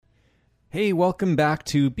Hey, welcome back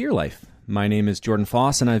to Beer Life. My name is Jordan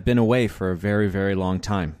Foss, and I've been away for a very, very long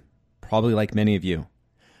time, probably like many of you.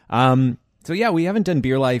 We haven't done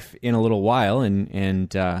Beer Life in a little while, and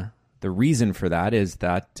the reason for that is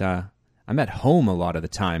that I'm at home a lot of the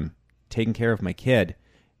time, taking care of my kid,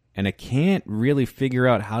 and I can't really figure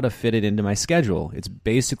out how to fit it into my schedule. It's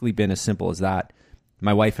basically been as simple as that.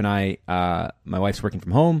 My wife and I, my wife's working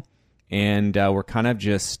from home, and we're kind of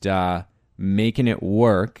just making it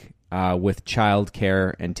work with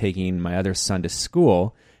childcare and taking my other son to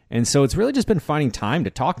school. And so it's really just been finding time to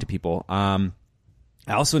talk to people. I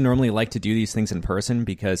also normally like to do these things in person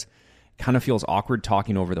because it kind of feels awkward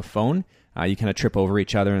talking over the phone. You kind of trip over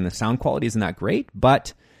each other and the sound quality isn't that great,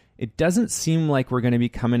 but it doesn't seem like we're going to be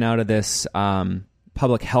coming out of this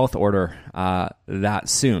public health order that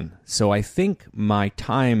soon. So I think my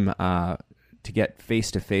time to get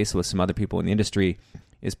face-to-face with some other people in the industry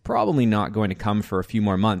is probably not going to come for a few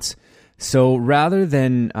more months. So rather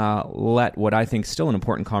than let what I think is still an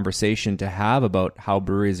important conversation to have about how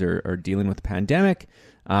breweries are dealing with the pandemic,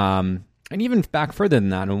 and even back further than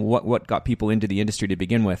that, and what got people into the industry to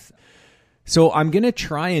begin with. So I'm going to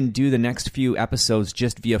try and do the next few episodes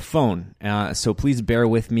just via phone. So please bear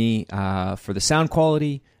with me for the sound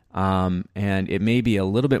quality, and it may be a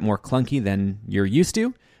little bit more clunky than you're used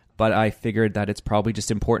to, but I figured that it's probably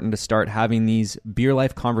just important to start having these Beer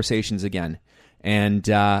Life conversations again. And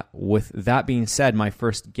with that being said, my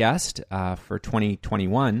first guest for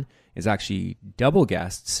 2021 is actually double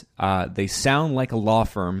guests. They sound like a law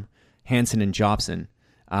firm, Hansen and Jobson,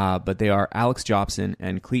 but they are Alex Jobson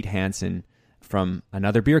and Cleet Hansen from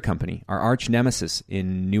another beer company, our arch nemesis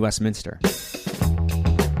in New Westminster.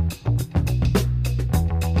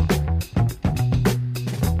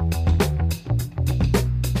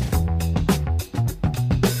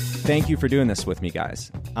 Thank you for doing this with me,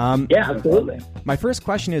 guys. Yeah, absolutely. My first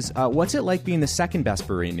question is, what's it like being the second best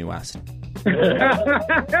brewery in New West?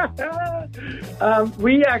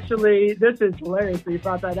 We actually, this is hilarious that you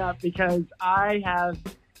brought that up because I have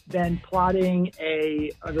been plotting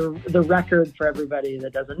the record for everybody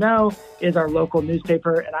that doesn't know is our local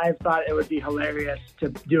newspaper, and I thought it would be hilarious to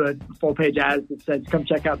do a full page ad that says, come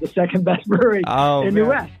check out the second best brewery in New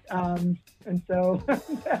West. And so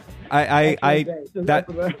I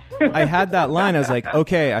had that line. I was like,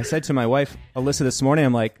 okay. I said to my wife, Alyssa, this morning,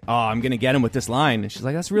 I'm like, oh, I'm going to get him with this line. And she's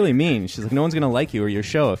like, that's really mean. She's like, no one's going to like you or your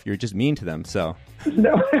show if you're just mean to them. So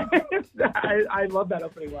no, I love that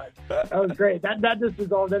opening line. That was great. That just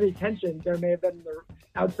resolved any tension there may have been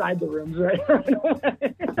outside the rooms, right?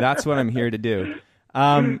 That's what I'm here to do.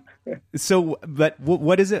 But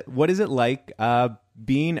what is it like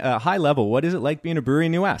being a high level? What is it like being a brewery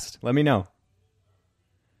in New West? Let me know.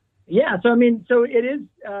 Yeah, so it is.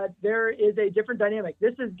 There is a different dynamic.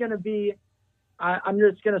 This is going to be. I'm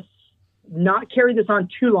just going to not carry this on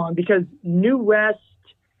too long because New West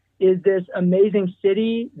is this amazing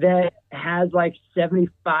city that has like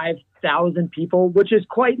 75,000 people, which is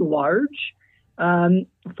quite large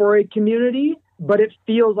for a community. But it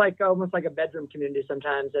feels like almost like a bedroom community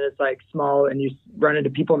sometimes, and it's like small, and you run into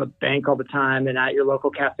people in the bank all the time and at your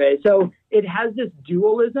local cafe. So it has this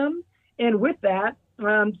dualism, and with that,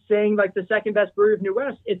 saying like the second best brewery of New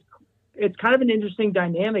West, it's kind of an interesting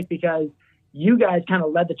dynamic because you guys kind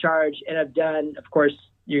of led the charge and have done. Of course,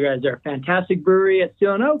 you guys are a fantastic brewery at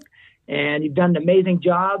Steel and Oak, and you've done an amazing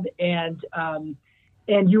job, and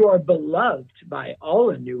you are beloved by all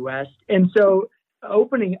in New West, and so.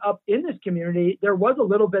 Opening up in this community, there was a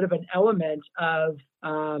little bit of an element of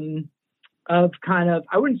kind of,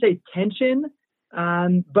 I wouldn't say tension,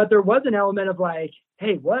 but there was an element of like,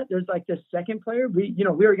 hey, what? There's like this second player. We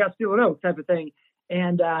already got Steel and Oak type of thing,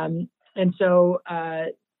 it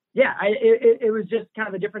was just kind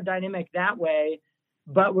of a different dynamic that way.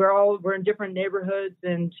 But we're in different neighborhoods,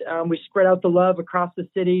 and we spread out the love across the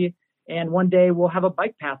city. And one day we'll have a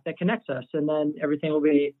bike path that connects us, and then everything will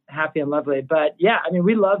be happy and lovely. But yeah, I mean,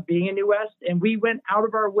 we love being in New West, and we went out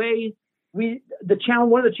of our way. One of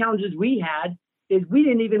the challenges we had is we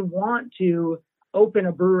didn't even want to open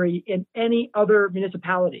a brewery in any other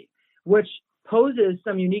municipality, which poses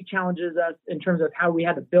some unique challenges in terms of how we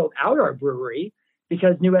had to build out our brewery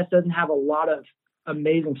because New West doesn't have a lot of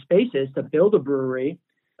amazing spaces to build a brewery.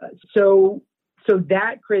 So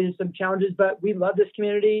that created some challenges, but we love this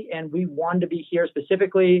community and we wanted to be here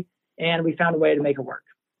specifically, and we found a way to make it work.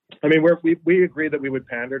 I mean, we agreed that we would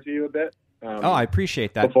pander to you a bit. I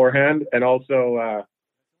appreciate that beforehand, and also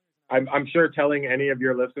I'm sure telling any of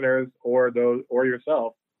your listeners or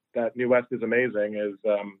yourself that New West is amazing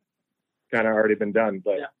kind of already been done.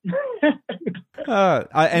 But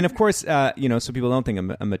and of course, so people don't think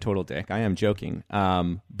I'm a total dick. I am joking.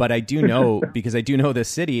 But I do know because I do know this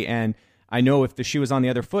city, and I know if the shoe is on the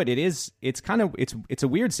other foot, it's a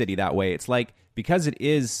weird city that way. It's like, because it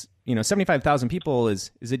is, 75,000 people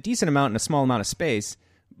is a decent amount in a small amount of space,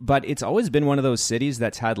 but it's always been one of those cities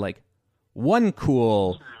that's had like one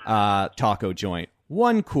cool taco joint,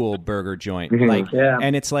 one cool burger joint,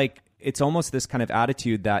 and it's like, it's almost this kind of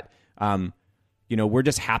attitude that, we're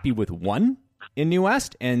just happy with one in New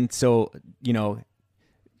West. And so,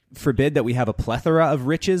 forbid that we have a plethora of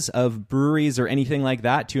riches of breweries or anything like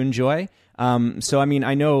that to enjoy. So, I mean,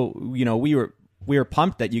 I know, we were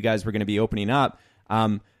pumped that you guys were going to be opening up.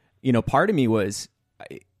 Part of me was,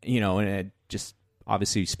 and it just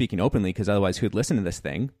obviously speaking openly, because otherwise who'd listen to this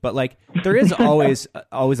thing? But like, there is always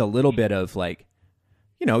a little bit of like,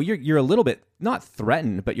 you're a little bit not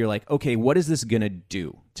threatened, but you're like, okay, what is this going to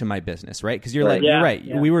do to my business? Right. Cause you're you're right.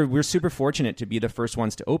 Yeah. We're super fortunate to be the first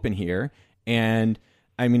ones to open here. And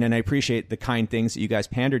I mean, and I appreciate the kind things that you guys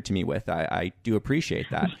pandered to me with. I do appreciate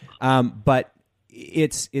that. But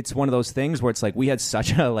it's one of those things where it's like, we had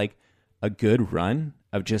such a good run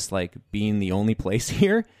of just like being the only place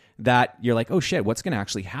here that you're like, oh shit, what's going to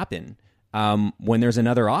actually happen when there's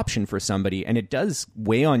another option for somebody? And it does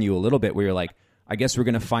weigh on you a little bit where you're like, I guess we're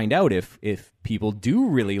going to find out if people do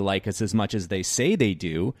really like us as much as they say they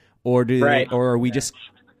do, or or are we just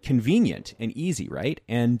convenient and easy, right?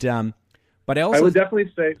 And but I would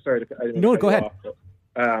definitely say, sorry, no, go ahead.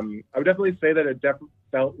 I would definitely say that it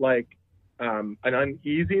felt like an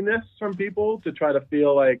uneasiness from people to try to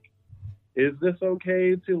feel like, is this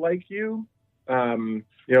okay to like you?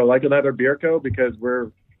 Like another Beer Co, because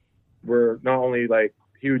we're not only like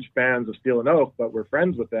huge fans of Steel and Oak, but we're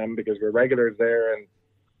friends with them because we're regulars there.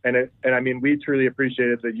 And I mean, we truly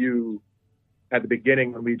appreciated that you, at the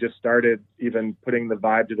beginning, when we just started even putting the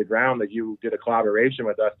vibe to the ground, that you did a collaboration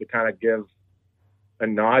with us to kind of give a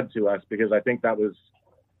nod to us, because I think that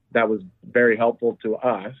was very helpful to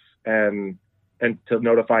us and to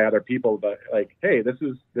notify other people that like, hey, this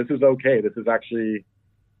is okay. This is actually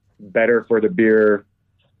better for the beer,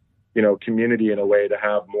 community in a way to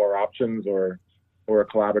have more options or a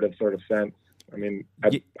collaborative sort of sense. I mean,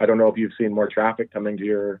 I don't know if you've seen more traffic coming to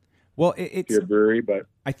your your brewery, but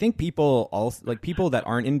I think people that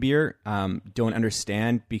aren't in beer don't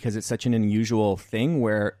understand, because it's such an unusual thing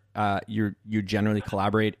where you generally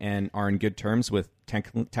collaborate and are in good terms with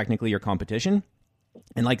technically your competition.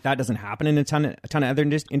 And like, that doesn't happen in a ton of other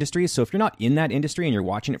industries. So if you're not in that industry and you're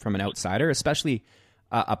watching it from an outsider, especially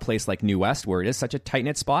a place like New West where it is such a tight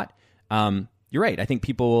knit spot, you're right. I think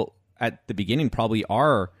people at the beginning probably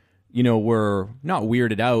were not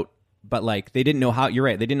weirded out, but like, they didn't know how. You're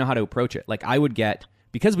right. They didn't know how to approach it. Like, I would get,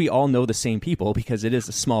 because we all know the same people, because it is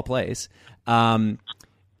a small place. I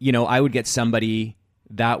would get somebody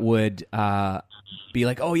that would be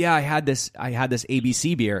like, oh yeah, I had this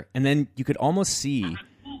ABC beer, and then you could almost see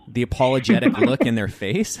the apologetic look in their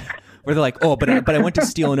face where they're like, oh, but I went to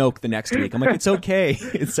Steel and Oak the next week. I'm like, it's okay.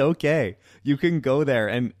 It's okay. You can go there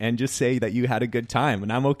and just say that you had a good time,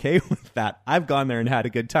 and I'm okay with that. I've gone there and had a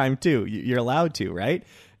good time too. You're allowed to, right?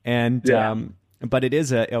 And but it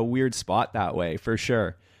is a weird spot that way, for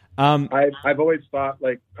sure. I've always thought,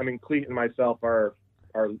 like, I mean, Cleet and myself are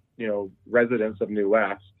residents of New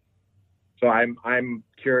West, so I'm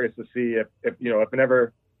curious to see if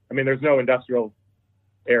whenever, I mean, there's no industrial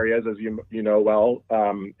areas, as you know well,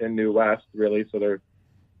 in New West, really. So there,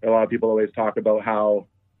 a lot of people always talk about how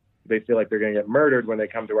they feel like they're going to get murdered when they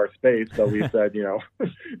come to our space. So we said,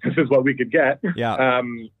 this is what we could get. Yeah.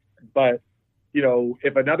 But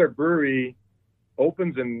if another brewery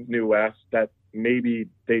opens in New West that maybe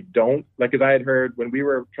they don't, like, as I had heard when we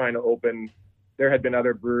were trying to open, there had been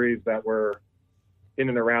other breweries that were in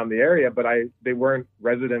and around the area, but they weren't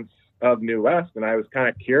residents of New West. And I was kind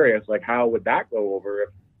of curious, like, how would that go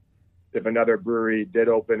over if another brewery did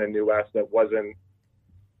open in New West that wasn't,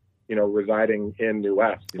 residing in New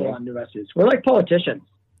West? New West is. We're like politicians.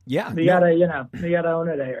 Yeah. We gotta own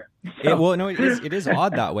it here. It is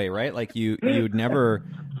odd that way, right? Like, you'd never,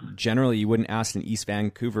 generally, you wouldn't ask an East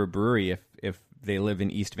Vancouver brewery if they live in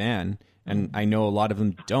East Van. And I know a lot of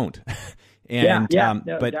them don't. And, but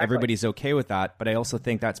exactly. Everybody's okay with that. But I also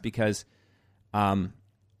think that's because,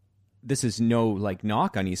 this is no like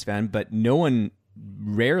knock on East Van, but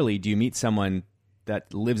rarely do you meet someone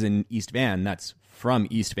that lives in East Van that's from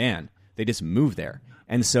East Van. They just move there.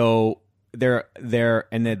 And so they're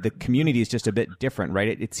and the community is just a bit different,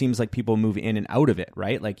 right? It seems like people move in and out of it,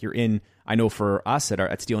 right? Like, I know for us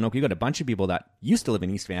at Steel and Oak, we got a bunch of people that used to live in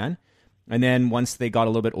East Van, And then once they got a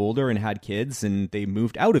little bit older and had kids, and they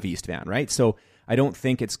moved out of East Van, right? So I don't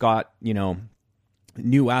think it's got,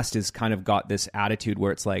 New West has kind of got this attitude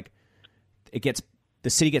where it's like, the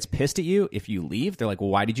city gets pissed at you if you leave. They're like, well,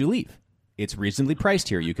 why did you leave? It's reasonably priced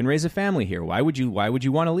here. You can raise a family here. Why would you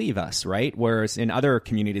want to leave us, right? Whereas in other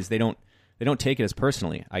communities, they don't take it as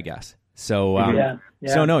personally, I guess. So,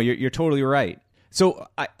 so no, you're totally right. So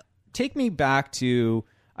take me back to,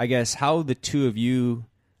 I guess, how the two of you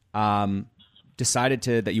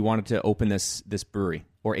decided that you wanted to open this brewery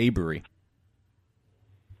or a brewery.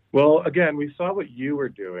 Well, again, we saw what you were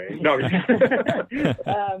doing. No.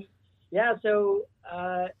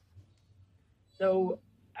 So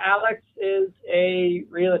Alex is a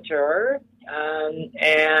realtor,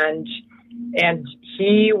 and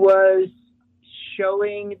he was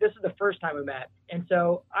showing. This is the first time we met, and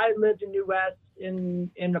so I lived in New West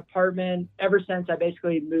in an apartment ever since I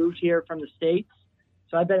basically moved here from the States.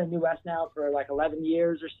 So I've been in New West now for like 11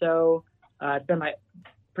 years or so. It's been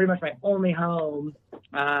pretty much my only home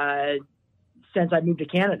since I moved to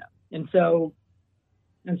Canada. And so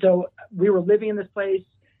we were living in this place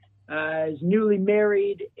as newly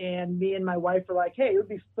married, and me and my wife were like, hey, it would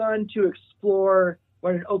be fun to explore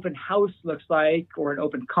what an open house looks like, or an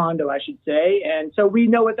open condo, I should say. And so we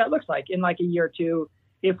know what that looks like in like a year or two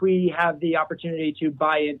if we have the opportunity to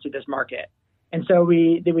buy into this market. And so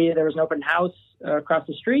there was an open house across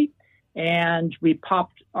the street, and we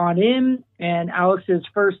popped on in, and Alex's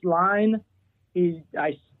first line,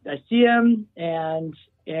 I see him, and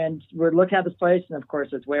we're looking at this place, and of course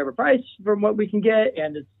it's way overpriced from what we can get,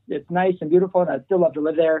 and it's nice and beautiful, and I'd still love to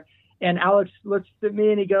live there. And Alex looks at me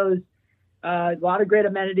and he goes, a lot of great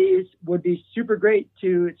amenities, would be super great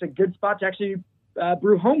it's a good spot to actually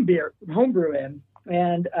brew home brew in,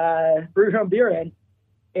 and brew your own beer in.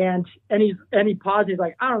 And he paused. He's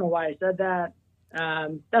like, I don't know why I said that.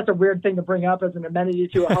 That's a weird thing to bring up as an amenity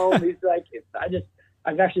to a home. He's like,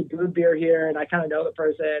 I've actually brewed beer here, and I kind of know the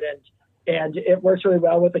person, and it works really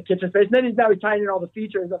well with the kitchen space. And then he's tying in all the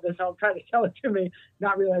features of this home, trying to sell it to me,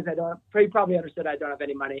 not realize he probably understood I don't have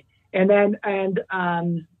any money. And then at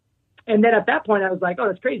that point I was like, oh,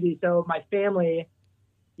 that's crazy. So my family,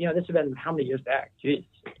 this has been how many years back? Jeez.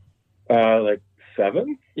 Like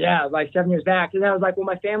 7? Yeah, like 7 years back. And I was like, well,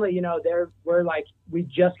 my family, we're like, we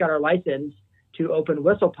just got our license to open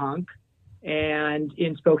Whistle Punk and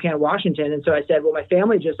in Spokane, Washington. And so I said, well, my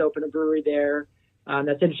family just opened a brewery there.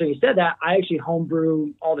 That's interesting you said that. I actually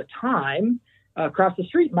homebrew all the time across the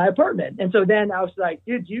street in my apartment. And so then I was like,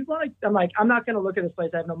 dude, do you want to, I'm like, I'm not going to look at this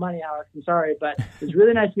place. I have no money, Alex. I'm sorry, but it was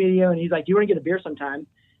really nice meeting you. And he's like, do you want to get a beer sometime?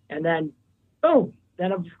 And then, boom.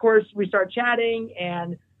 Then of course we start chatting,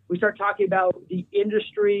 and we start talking about the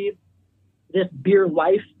industry, this beer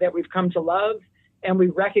life that we've come to love. And we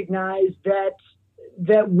recognize that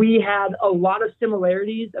we had a lot of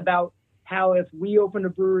similarities about how, if we opened a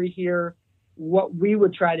brewery here, what we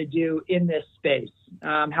would try to do in this space,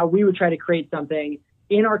 how we would try to create something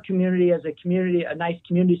in our community as a community, a nice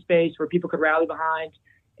community space where people could rally behind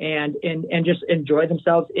and just enjoy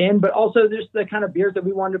themselves in, but also just the kind of beers that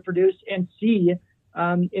we wanted to produce and see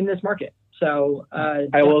in this market. So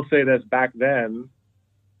I will say this: back then,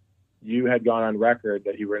 you had gone on record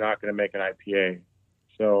that you were not going to make an IPA.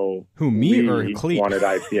 So who, me or Clete? Wanted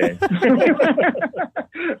IPA.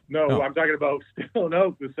 No, I'm talking about Stone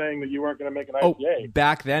Oak was saying that you weren't going to make an IPA. Oh,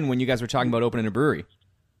 back then when you guys were talking about opening a brewery.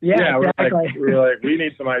 Yeah, exactly. we're like, we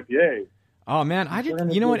need some IPA. Oh man,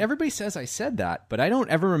 you know what? Everybody says I said that, but I don't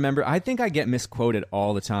ever remember. I think I get misquoted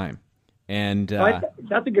all the time. And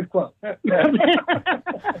that's a good quote. I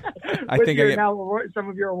think I get some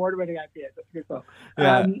of your award-winning IPAs. That's a good quote.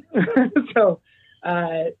 Yeah.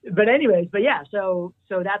 So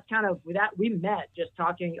that's kind of that. We met just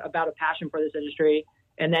talking about a passion for this industry,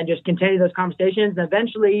 and then just continued those conversations, and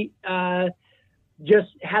eventually just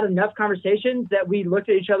had enough conversations that we looked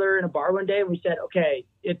at each other in a bar one day and we said, okay,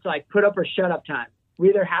 it's like put up or shut up time. We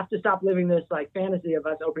either have to stop living this like fantasy of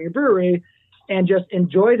us opening a brewery and just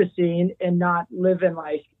enjoy the scene and not live in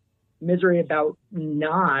like misery about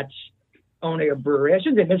not owning a brewery. I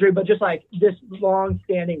shouldn't say misery, but just like this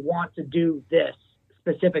long-standing want to do this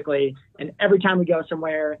specifically. And every time we go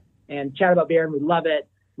somewhere and chat about beer and we love it,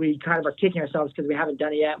 we kind of are kicking ourselves because we haven't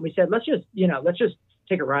done it yet. And we said, let's just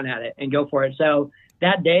take a run at it and go for it. So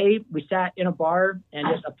that day we sat in a bar and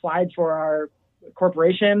just applied for our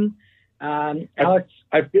corporation. Alex,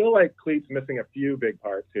 I feel like Cleet's missing a few big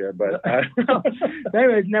parts here, but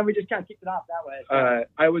anyways, and then we just kind of kicked it off that way.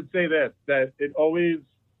 I would say this, that it always,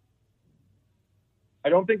 I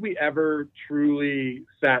don't think we ever truly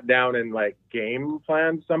sat down and like game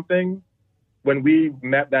planned something. when we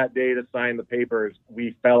met that day to sign the papers,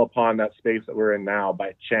 we fell upon that space that we're in now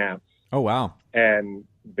by chance. Oh, wow. And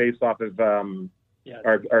based off of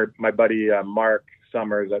my buddy Mark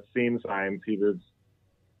Summers at Scene Signs, he was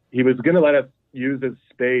going to let us use his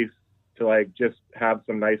space to like just have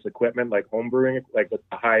some nice equipment, like home brewing, like the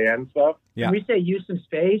high end stuff. Yeah. When we say use some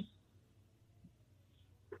space,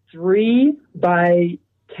 3 by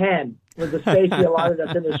 10 was the space he allotted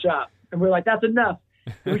us in the shop, and we're like, that's enough.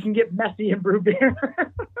 We can get messy and brew beer.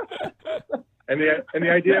 And the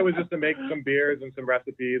idea was just to make some beers and some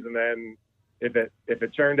recipes, and then if it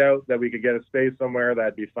turned out that we could get a space somewhere,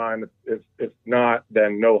 that'd be fine. If not,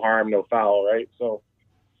 then no harm, no foul, right? So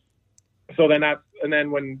then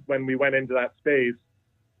when we went into that space,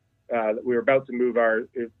 we were about to move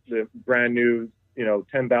the brand new,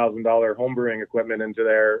 $10,000 homebrewing equipment into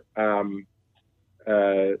there.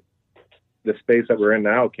 The space that we're in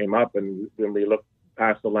now came up, and when we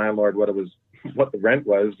asked the landlord what the rent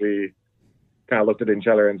was, we kind of looked at each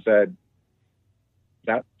other and said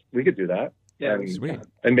that we could do that. Yeah, sweet.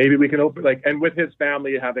 And maybe we can open, and with his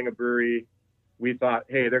family having a brewery, we thought,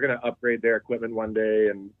 hey, they're going to upgrade their equipment one day,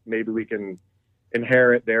 and maybe we can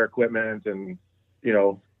inherit their equipment and,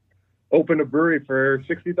 open a brewery for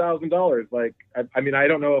 $60,000. Like, I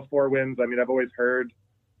don't know if Four Winds, I've always heard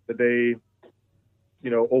that they,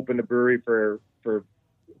 opened a brewery for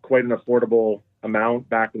quite an affordable amount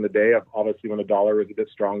back in the day, obviously when the dollar was a bit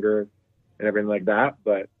stronger and everything like that.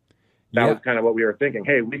 But that was kind of what we were thinking.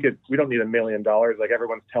 Hey, we don't need $1 million like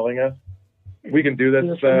everyone's telling us. We can do this.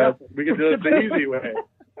 We can do this the easy way.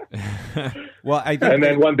 Well, and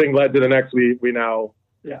then one thing led to the next. We now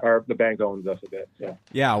the bank owns us a bit. So.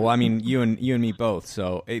 Yeah. Well, you and me both.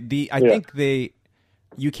 So I think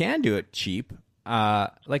you can do it cheap. I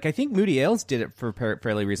think Moody Ales did it for a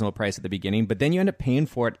fairly reasonable price at the beginning, but then you end up paying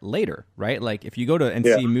for it later, right? Like if you go to and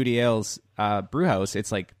see Moody Ales brew house,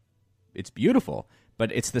 it's like it's beautiful.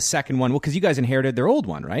 But it's the second one. Well, because you guys inherited their old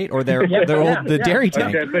one, right? Or their dairy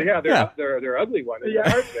tank. Okay, so their ugly one.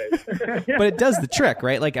 But it does the trick,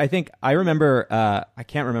 right? Like I remember, I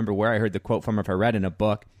can't remember where I heard the quote from, if I read in a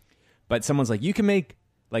book, but someone's like, you can make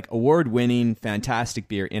like award-winning, fantastic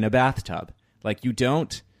beer in a bathtub. Like you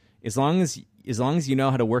don't, as long as you know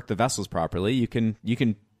how to work the vessels properly, you can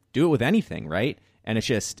do it with anything, right? And it's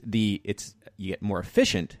just you get more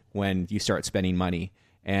efficient when you start spending money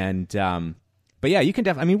and. But yeah, you can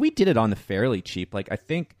definitely. We did it on the fairly cheap. Like I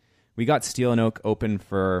think we got Steel and Oak open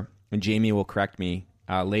for, and Jamie will correct me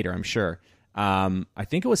later, I'm sure. I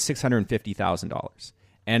think it was $650,000,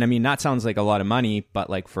 and that sounds like a lot of money, but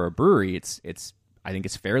like for a brewery, I think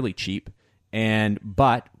it's fairly cheap.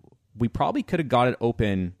 But we probably could have got it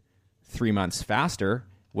open 3 months faster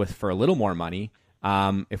for a little more money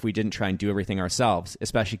if we didn't try and do everything ourselves,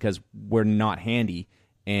 especially because we're not handy.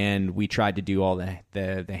 And we tried to do all the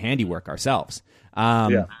handiwork ourselves.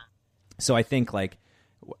 So I think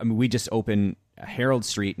we just opened Herald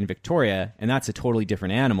Street in Victoria, and that's a totally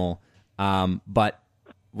different animal. But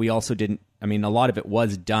we also didn't. A lot of it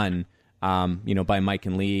was done, by Mike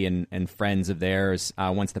and Lee and friends of theirs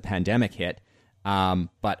once the pandemic hit.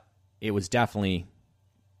 But it was definitely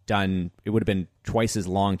done. It would have been twice as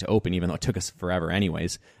long to open, even though it took us forever,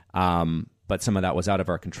 anyways. But some of that was out of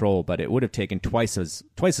our control. But it would have taken twice as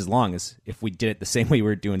long as if we did it the same way we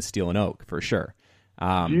were doing Steel and Oak, for sure.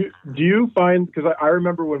 Do you find, because I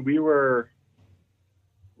remember when we were,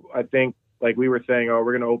 I think we were saying, oh,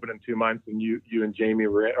 we're going to open in 2 months, and you and Jamie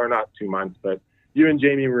were in, or not 2 months, but you and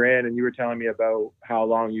Jamie were in, and you were telling me about how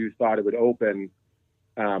long you thought it would open.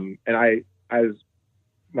 And I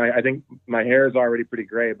think my hair is already pretty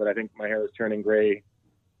gray, but I think my hair is turning gray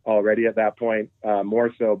already at that point,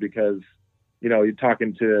 more so because you're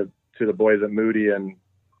talking to the boys at Moody and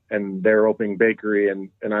they're opening bakery, and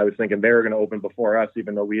I was thinking they were going to open before us,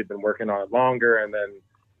 even though we had been working on it longer, and then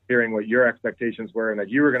hearing what your expectations were and that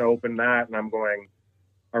you were going to open that, and I'm going,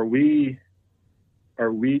 are we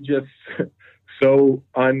just so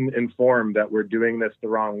uninformed that we're doing this the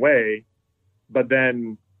wrong way? But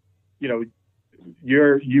then,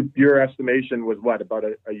 your estimation was what, about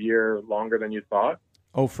a year longer than you thought?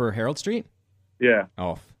 Oh, for Herald Street? Yeah.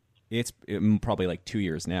 Oh, it's probably like 2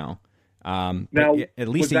 years now. Now, at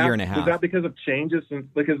least a year and a half. Was that because of changes?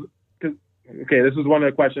 Because this is one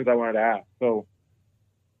of the questions I wanted to ask. So,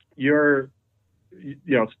 Steel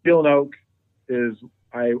and Oak is,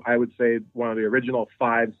 I would say, one of the original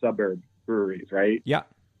 5 suburb breweries, right? Yeah.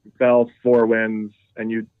 Bell, Four Winds,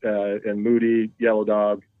 and Moody, Yellow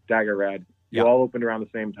Dog, Dagger Red. You all opened around the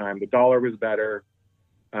same time. The dollar was better.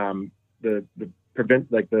 The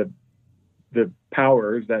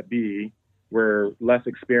powers that be were less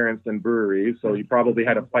experienced in breweries, so you probably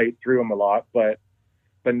had to fight through them a lot. But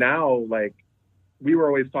now, like, we were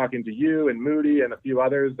always talking to you and Moody and a few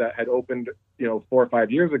others that had opened, 4 or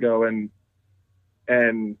 5 years ago, and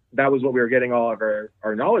that was what we were getting all of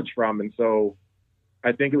our knowledge from. And so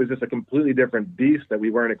I think it was just a completely different beast that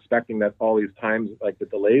we weren't expecting, that all these times, like the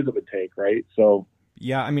delays it would take, right? So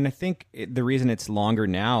yeah, I mean, I think the reason it's longer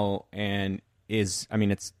now it's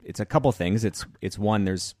a couple things. It's one,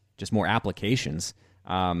 there's just more applications.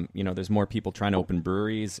 There's more people trying to open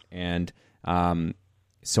breweries, and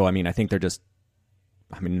so I mean, I think they're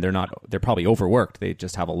probably overworked. They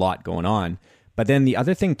just have a lot going on. But then the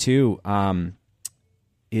other thing too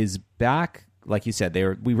is back, like you said,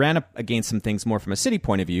 we ran up against some things more from a city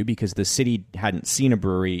point of view, because the city hadn't seen a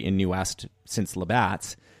brewery in New West since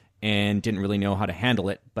Labatt's and didn't really know how to handle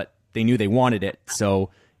it, but they knew they wanted it.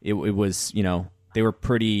 So it was, they were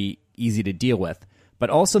pretty easy to deal with. But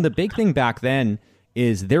also the big thing back then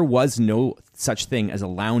is there was no such thing as a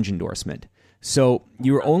lounge endorsement. So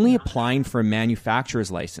you were only applying for a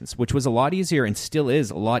manufacturer's license, which was a lot easier and still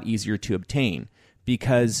is a lot easier to obtain,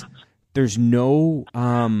 because there's no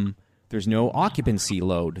occupancy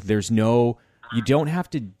load. You don't have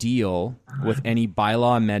to deal with any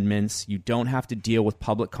bylaw amendments. You don't have to deal with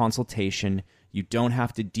public consultation. You don't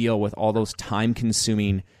have to deal with all those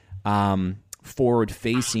time-consuming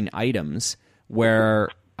forward-facing items where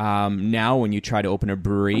now when you try to open a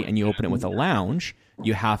brewery and you open it with a lounge,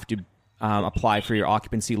 you have to apply for your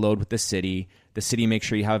occupancy load with the city. The city makes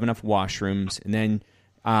sure you have enough washrooms, and then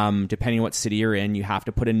depending on what city you're in, you have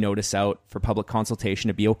to put a notice out for public consultation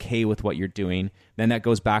to be okay with what you're doing. Then that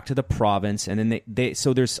goes back to the province, and then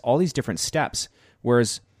so there's all these different steps.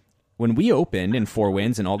 Whereas when we opened in Four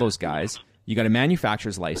Winds and all those guys, you got a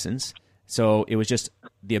manufacturer's license, so it was just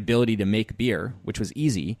the ability to make beer, which was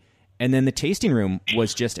easy. And then the tasting room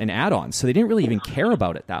was just an add-on, so they didn't really even care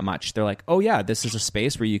about it that much. They're like, oh yeah, this is a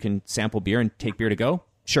space where you can sample beer and take beer to go.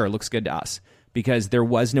 Sure, it looks good to us. Because there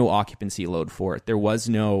was no occupancy load for it. There was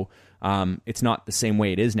no, it's not the same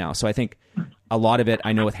way it is now. So I think a lot of it,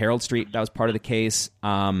 I know with Herald Street, that was part of the case.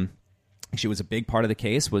 Actually, it was a big part of the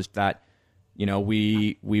case, was that,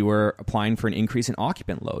 we were applying for an increase in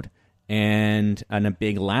occupant load and a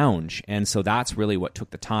big lounge. And so that's really what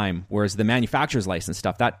took the time. Whereas the manufacturer's license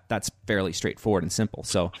stuff, that's fairly straightforward and simple.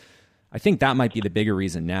 So I think that might be the bigger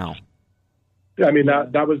reason now. Yeah, I mean,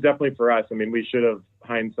 that was definitely for us. I mean, we should have,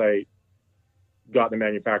 hindsight, got the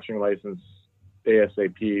manufacturing license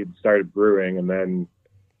ASAP, started brewing, and then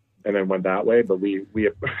went that way. But we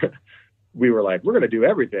were like, we're going to do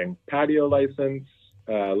everything: patio license,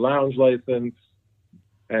 lounge license,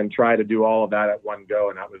 and try to do all of that at one go.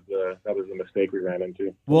 And that was the mistake we ran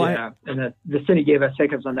into. Well, yeah, and the city gave us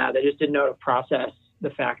hiccups on that. They just didn't know how to process the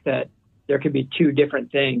fact that there could be two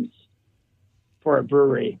different things for a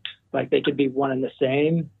brewery. Like they could be one and the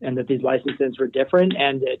same, and that these licenses were different,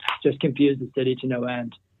 and it just confused the city to no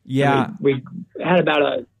end. Yeah. We had about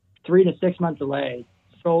a 3 to 6 month delay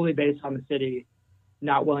solely based on the city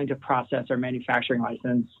not willing to process our manufacturing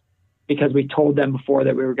license, because we told them before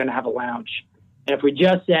that we were going to have a lounge. And if we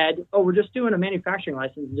just said, oh, we're just doing a manufacturing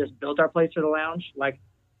license and just built our place for the lounge, like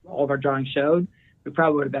all of our drawings showed, we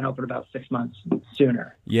probably would have been open about 6 months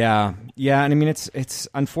sooner. Yeah. And I mean, it's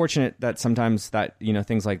unfortunate that sometimes that,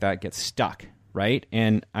 things like that get stuck, right?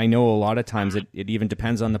 And I know a lot of times it even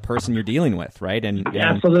depends on the person you're dealing with, right? And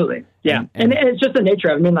absolutely. Yeah. And it's just the nature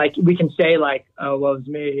of it. I mean, like we can say like, oh, well, it's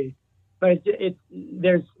me, but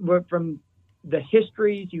we're from the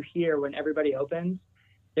histories you hear when everybody opens,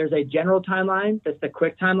 there's a general timeline. That's the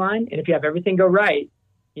quick timeline. And if you have everything go right,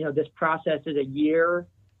 this process is a year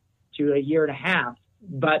to a year and a half,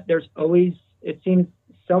 but there's always, it seems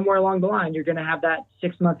somewhere along the line, you're going to have that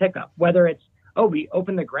 6 month hiccup, whether it's, oh, we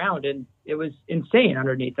opened the ground and it was insane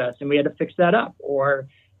underneath us and we had to fix that up, or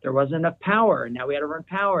there wasn't enough power and now we had to run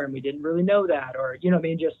power and we didn't really know that, or,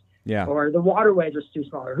 or the waterways are too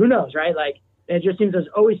small, or who knows, right? Like it just seems there's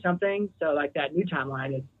always something. So like that new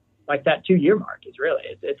timeline is like that 2 year mark is really,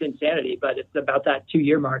 it's insanity, but it's about that 2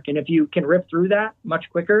 year mark. And if you can rip through that much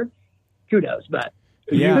quicker, kudos, but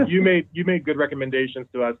yeah, you made good recommendations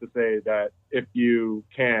to us to say that if you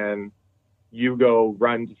can, you go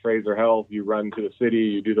run to Fraser Health, you run to the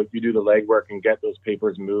city, you do the legwork and get those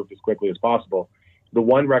papers moved as quickly as possible. The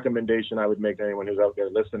one recommendation I would make to anyone who's out there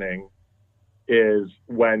listening is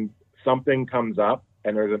when something comes up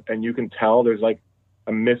and you can tell there's like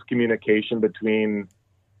a miscommunication between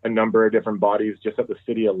a number of different bodies just at the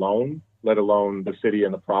city alone, let alone the city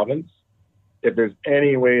and the province. If there's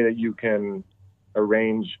any way that you can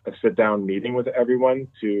arrange a sit-down meeting with everyone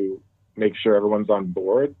to make sure everyone's on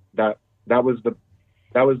board, that was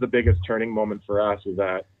that was the biggest turning moment for us, is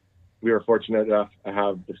that we were fortunate enough to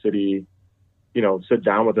have the city, sit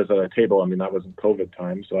down with us at a table. I mean, that wasn't COVID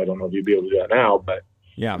time, so I don't know if you'd be able to do that now, but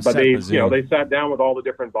they, they sat down with all the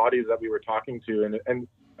different bodies that we were talking to. And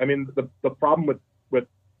I mean, the problem with,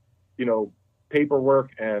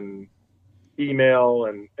 paperwork and email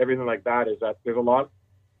and everything like that is that there's a lot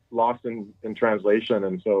lost in translation.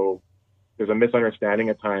 And so there's a misunderstanding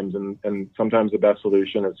at times. And sometimes the best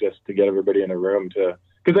solution is just to get everybody in a room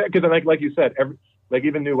because like you said,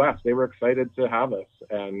 even New West, they were excited to have us,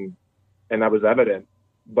 and that was evident.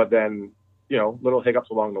 But then, little hiccups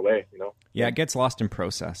along the way, Yeah, it gets lost in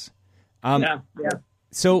process. Yeah.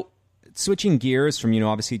 So switching gears from,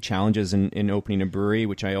 obviously challenges in opening a brewery,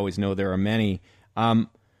 which I always know there are many,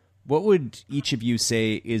 what would each of you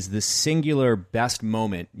say is the singular best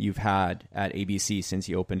moment you've had at ABC since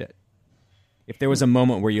you opened it? If there was a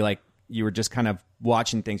moment where you were just kind of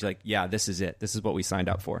watching things, you're like, yeah, this is it. This is what we signed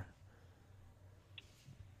up for.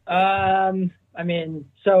 I mean,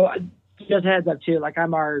 so just a heads up too, like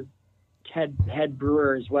I'm our head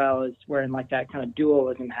brewer as well, as wearing like that kind of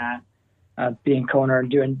dualism hat, being co-owner and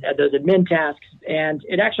doing those admin tasks. And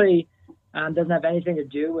it actually doesn't have anything to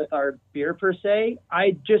do with our beer per se.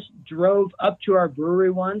 I just drove up to our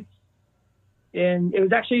brewery once, and it was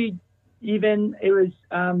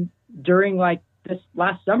during like this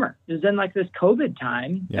last summer. It was in like this COVID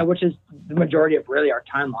time, which is the majority of really our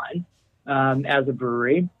timeline as a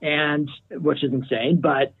brewery, and which is insane.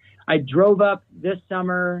 But I drove up this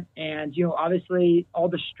summer, and, obviously all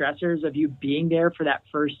the stressors of you being there for that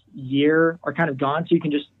first year are kind of gone. So you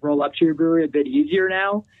can just roll up to your brewery a bit easier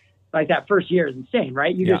now. Like that first year is insane,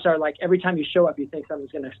 right? You just are like, every time you show up, you think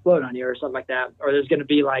something's going to explode on you or something like that. Or there's going to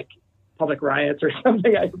be like public riots or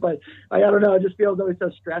something. But I don't know. It just feels always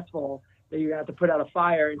so stressful that you're going to have to put out a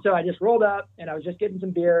fire. And so I just rolled up, and I was just getting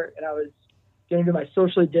some beer, and I was going to do my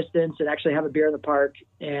socially distance and actually have a beer in the park.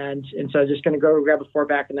 And so I was just going to go grab a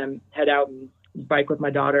 4-pack and then head out and bike with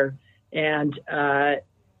my daughter. And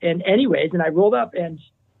anyways, and I rolled up, and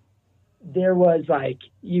there was like,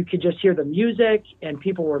 you could just hear the music, and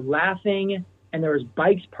people were laughing, and there was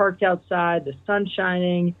bikes parked outside, the sun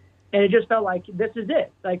shining. And it just felt like, this is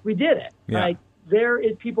it. Like, we did it. Yeah. Like, there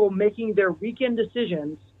is people making their weekend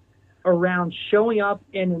decisions around showing up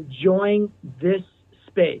and enjoying this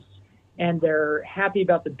space. And they're happy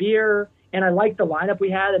about the beer. And I liked the lineup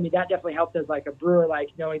we had. I mean, that definitely helped as like a brewer, like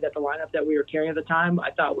knowing that the lineup that we were carrying at the time,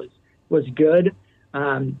 I thought was good.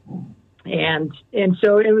 And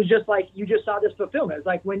so it was just like, you just saw this fulfillment. It's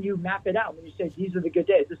like when you map it out, when you say, these are the good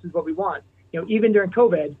days, this is what we want. Even during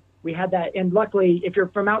COVID, we had that. And luckily, if you're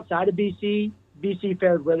from outside of BC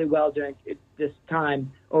fared really well during this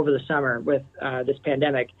time over the summer with this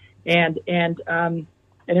pandemic. And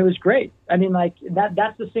it was great. I mean, like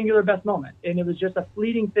that's the singular best moment. And it was just a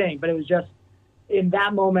fleeting thing, but it was just in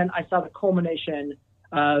that moment, I saw the culmination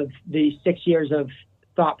of the 6 years of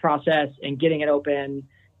thought process and getting it open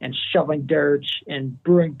and shoveling dirt and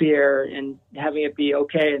brewing beer and having it be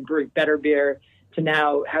okay and brewing better beer to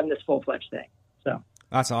now having this full-fledged thing. So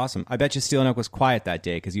that's awesome. I bet you Steel Neck was quiet that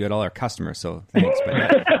day because you had all our customers. So thanks.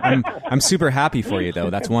 But I'm super happy for you though.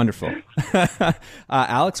 That's wonderful.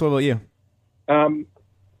 Alex, what about you?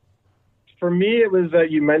 For me, it was that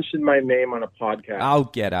you mentioned my name on a podcast. I'll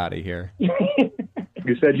get out of here.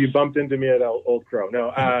 You said you bumped into me at Old Crow.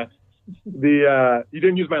 No, you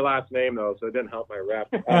didn't use my last name though, so it didn't help my rep.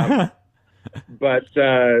 But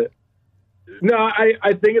no,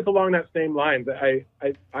 I think it's along that same line.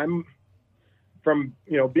 I'm from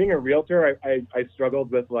being a realtor. I struggled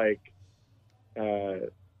with like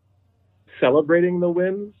celebrating the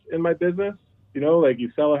wins in my business. Like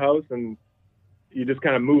you sell a house and you just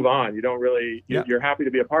kind of move on. You don't really, you're happy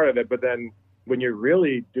to be a part of it. But then when you're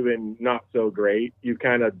really doing not so great, you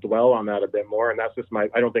kind of dwell on that a bit more. And that's just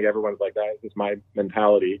I don't think everyone's like that. It's just my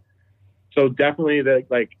mentality. So definitely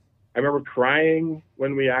I remember crying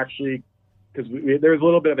when we actually, because there was a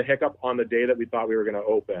little bit of a hiccup on the day that we thought we were going to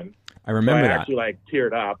open. I remember that. I actually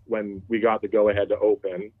teared up when we got the go ahead to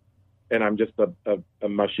open. And I'm just a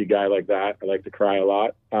mushy guy like that. I like to cry a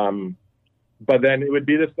lot. But then it would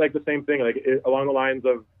be the same thing, along the lines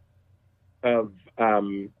of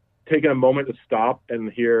taking a moment to stop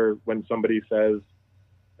and hear when somebody says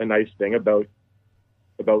a nice thing about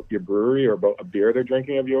your brewery or about a beer they're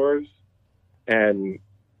drinking of yours, and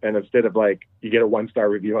instead of you get a 1-star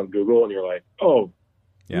review on Google and you're like, oh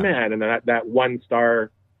man, and then that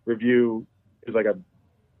 1-star review is like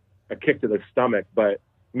a kick to the stomach. But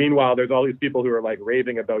meanwhile, there's all these people who are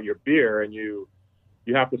raving about your beer, and you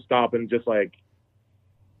have to stop and just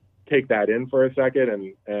take that in for a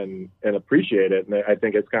second and appreciate it. And I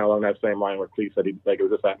think it's kind of along that same line where Cleve said, it was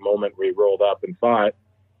just that moment where he rolled up and saw it.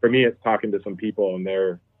 For me, it's talking to some people and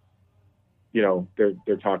they're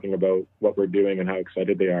talking about what we're doing and how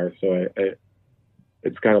excited they are. So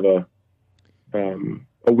it's kind of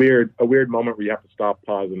a weird moment where you have to stop,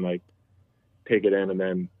 pause, and like take it in, and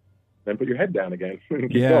then put your head down again. And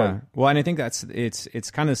keep going. Well, and I think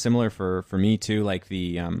it's kind of similar for me too. Like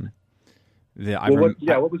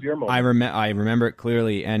what was your moment? I remember it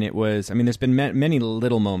clearly, and it was. I mean, there's been many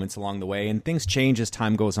little moments along the way, and things change as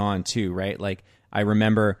time goes on too, right? Like I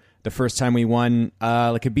remember the first time we won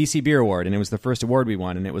like a BC Beer Award, and it was the first award we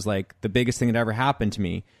won, and it was like the biggest thing that ever happened to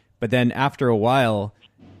me. But then after a while,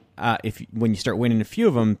 when you start winning a few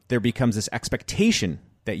of them, there becomes this expectation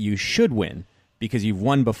that you should win because you've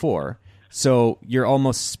won before. So you're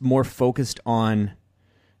almost more focused on.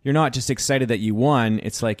 You're not just excited that you won.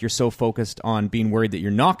 It's like you're so focused on being worried that you're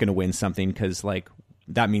not going to win something because like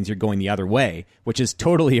that means you're going the other way, which is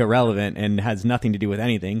totally irrelevant and has nothing to do with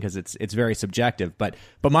anything because it's very subjective. But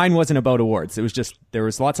mine wasn't about awards. It was just there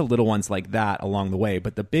was lots of little ones like that along the way.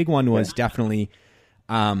 But the big one was definitely,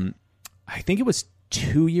 I think it was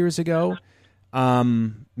 2 years ago,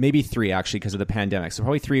 maybe 3 actually because of the pandemic. So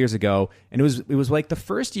probably 3 years ago, and it was like the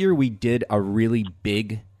first year we did a really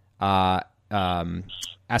big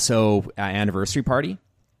SO anniversary party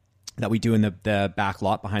that we do in the back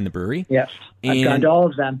lot behind the brewery. Yes, I've gone to all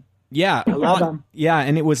of them. Yeah, a lot. Yeah,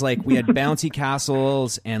 and it was like we had bouncy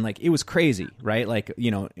castles and like it was crazy, right? Like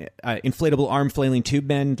inflatable arm flailing tube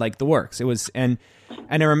men, like the works. It was and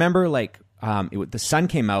I remember like the sun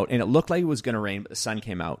came out and it looked like it was going to rain, but the sun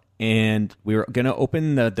came out and we were going to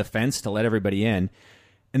open the fence to let everybody in,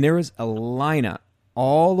 and there was a lineup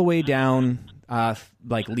all the way down,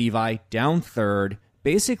 like Levi down third.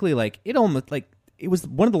 Basically, like it almost like it was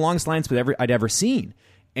one of the longest lines I'd ever seen,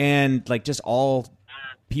 and like just all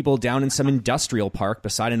people down in some industrial park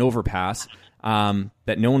beside an overpass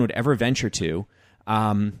that no one would ever venture to,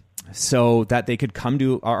 so that they could come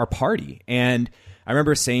to our party. And I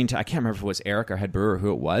remember saying I can't remember if it was Eric, our head brewer,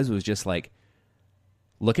 who it was just like,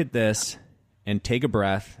 look at this and take a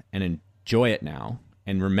breath and enjoy it now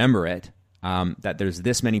and remember it, that there's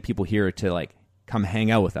this many people here to like come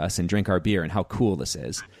hang out with us and drink our beer and how cool this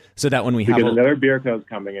is. So that when we have another beer co's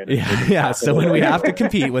coming in. Yeah. So when we have to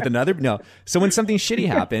compete with so when something shitty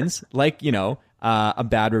happens, like, a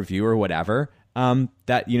bad review or whatever,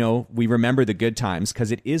 that, we remember the good times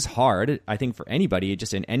because it is hard, I think, for anybody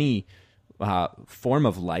just in any form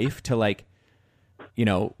of life to like,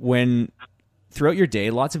 when throughout your day,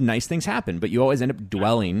 lots of nice things happen, but you always end up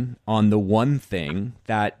dwelling on the one thing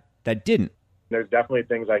that didn't. There's definitely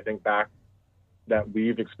things I think back that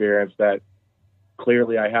we've experienced that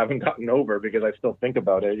clearly I haven't gotten over because I still think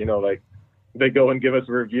about it. Like they go and give us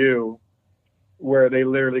a review where they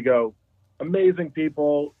literally go, amazing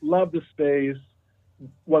people, love the space,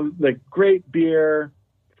 like great beer,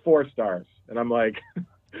 4 stars. And I'm like,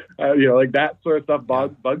 like that sort of stuff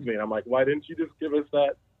bugs me. And I'm like, why didn't you just give us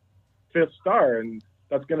that 5th star? And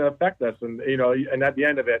that's going to affect us. And, and at the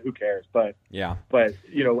end of it, who cares? But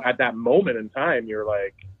at that moment in time, you're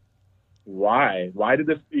like, why did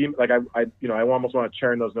this like I almost want to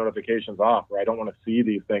turn those notifications off, or I don't want to see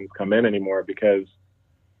these things come in anymore because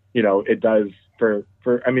it does for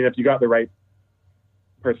I mean, if you got the right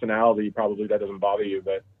personality, probably that doesn't bother you,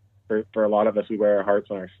 but for a lot of us, we wear our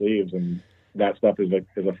hearts on our sleeves, and that stuff is a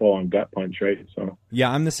full-on gut punch, right? So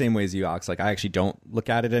yeah, I'm the same way as you, Alex. Like I actually don't look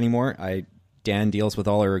at it anymore. Dan deals with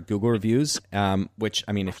all our Google reviews, which,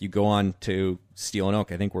 I mean, if you go on to Steel and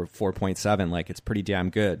Oak, I think we're 4.7. Like, it's pretty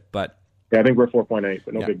damn good. But yeah, I think we're 4.8,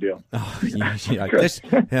 but no big deal. Oh, yeah. I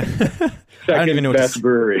don't even know best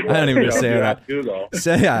brewery. I don't even know say that. Google.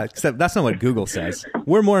 So, yeah, except that's not what Google says.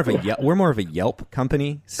 We're more of a Yelp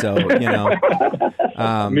company. So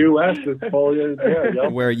New West is full.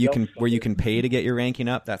 Yelp, where you can pay to get your ranking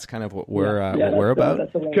up. That's kind of what we're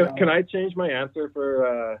about. Can I change my answer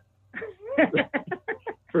for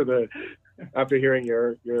the after hearing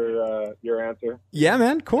your answer? Yeah,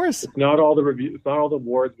 man, of course. It's not all the reviews, it's not all the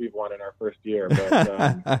awards we've won in our first year,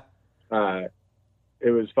 but it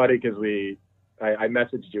was funny because I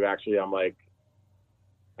messaged you actually. I'm like,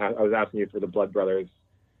 I was asking you for the Blood Brothers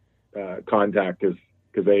contact because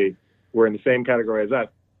they were in the same category as us.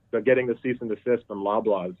 So getting the cease and desist from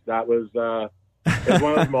Loblaws, that was it was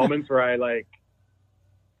one of those moments where I like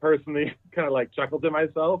personally kind of like chuckled to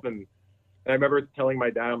myself, and I remember telling my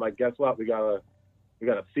dad, I'm like, guess what? We got a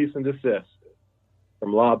cease and desist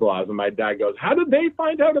from Loblaws. And my dad goes, how did they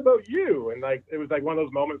find out about you? And like, it was like one of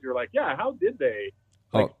those moments you're like, yeah, how did they?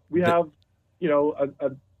 Like, we have,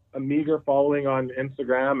 a meager following on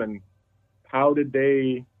Instagram, and how did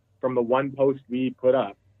they, from the one post we put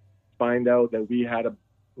up, find out that we had a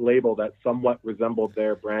label that somewhat resembled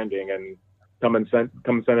their branding and come and send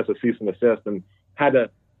us a cease and desist, and had to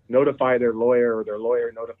notify their lawyer, or their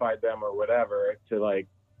lawyer notified them, or whatever, to like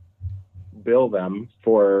bill them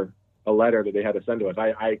for a letter that they had to send to us.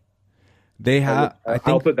 I'll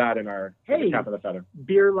put that in our Cap and the Feather.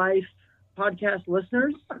 Beer Life podcast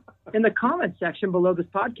listeners, in the comments section below this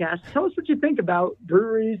podcast, tell us what you think about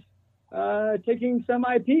breweries taking some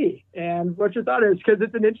IP and what your thought is, because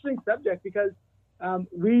it's an interesting subject, because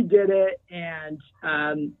we did it and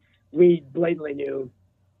we blatantly knew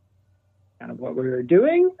kind of what we were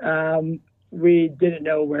doing. We didn't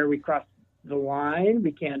know where we crossed the line.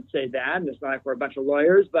 We can't say that, and it's not like we're a bunch of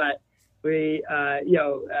lawyers, but we,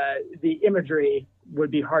 the imagery would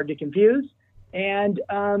be hard to confuse. And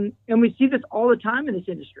we see this all the time in this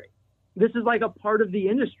industry. This is like a part of the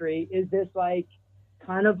industry, is this like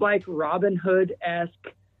kind of like Robin Hood-esque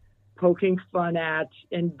poking fun at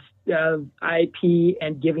and IP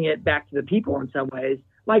and giving it back to the people in some ways,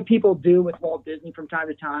 like people do with Walt Disney from time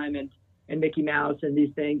to time and Mickey Mouse and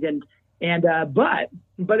these things.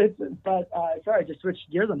 Sorry, just switched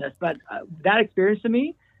gears on this, but that experience to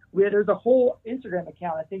me, there's a whole Instagram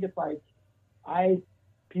account. I think it's like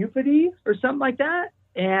iPupity or something like that.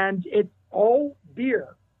 And it's all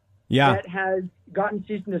beer that has gotten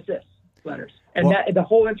cease and desist letters. And the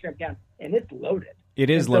whole Instagram account, and it's loaded. It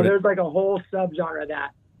is loaded. So there's like a whole subgenre of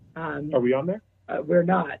that. Are we on there? We're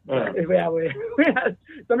not. Oh. We had,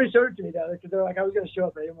 somebody showed it to me though, because they're like, I was going to show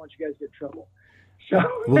up, but I didn't want you guys to get in trouble. So.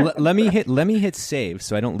 Well, let me hit save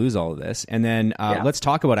so I don't lose all of this, and then let's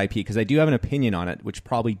talk about IP, because I do have an opinion on it, which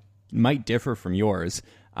probably might differ from yours.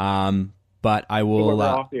 But I will. So we're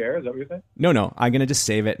off the air. Is that what you're saying? No. I'm going to just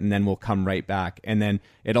save it, and then we'll come right back. And then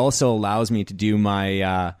it also allows me to do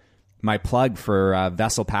my my plug for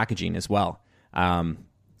Vessel Packaging as well.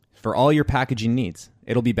 For all your packaging needs,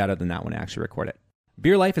 it'll be better than that when I actually record it.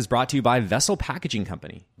 Beer Life is brought to you by Vessel Packaging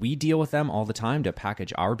Company. We deal with them all the time to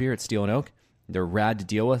package our beer at Steel and Oak. They're rad to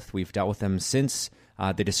deal with. We've dealt with them since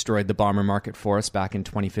they destroyed the bomber market for us back in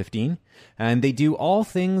 2015. And they do all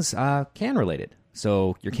things can related.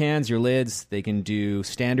 So your cans, your lids, they can do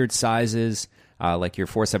standard sizes like your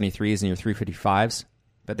 473s and your 355s.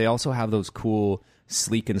 But they also have those cool,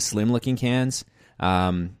 sleek and slim looking cans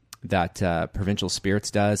that Provincial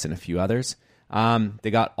Spirits does, and a few others.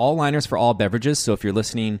 They got all liners for all beverages. So if you're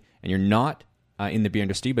listening and you're not in the beer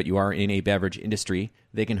industry, but you are in a beverage industry,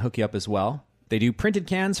 they can hook you up as well. They do printed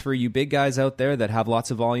cans for you big guys out there that have lots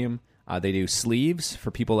of volume. They do sleeves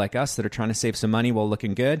for people like us that are trying to save some money while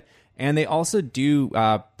looking good. And they also do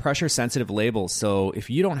pressure-sensitive labels. So if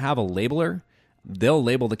you don't have a labeler, they'll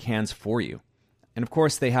label the cans for you. And of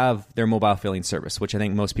course, they have their mobile filling service, which I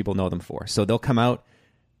think most people know them for. So they'll come out,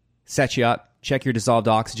 set you up, check your dissolved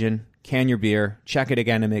oxygen, can your beer, check it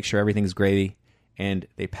again to make sure everything's gravy, and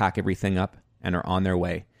they pack everything up and are on their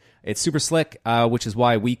way. It's super slick, which is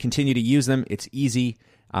why we continue to use them. It's easy,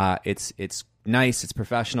 it's nice, it's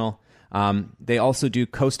professional. They also do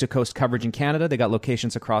coast-to-coast coverage in Canada. They got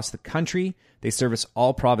locations across the country. They service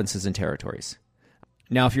all provinces and territories.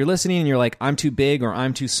 Now, if you're listening and you're like, I'm too big or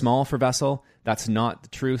I'm too small for Vessel, that's not the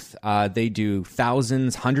truth. They do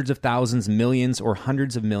thousands, hundreds of thousands, millions, or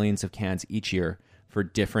hundreds of millions of cans each year for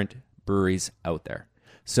different breweries out there.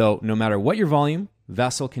 So no matter what your volume,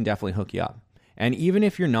 Vessel can definitely hook you up. And even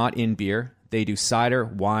if you're not in beer, they do cider,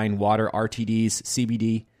 wine, water, RTDs,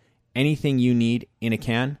 CBD, anything you need in a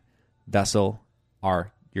can, Vessel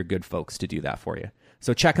are your good folks to do that for you.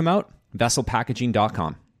 So check them out,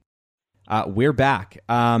 vesselpackaging.com. We're back.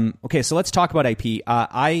 Okay, so let's talk about IP.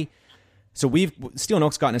 Steel and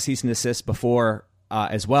Oak's gotten a cease and desist before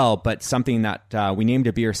as well, but something that we named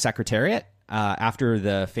a beer Secretariat after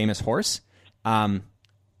the famous horse,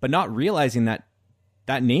 but not realizing that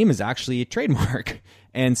name is actually a trademark.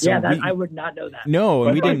 And so I would not know that. No,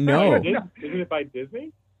 and we didn't know. Isn't it by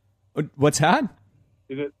Disney? What's that?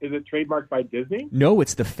 Is it trademarked by Disney? No,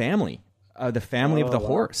 it's the family. The family of the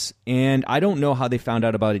horse. And I don't know how they found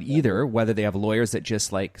out about it either, whether they have lawyers that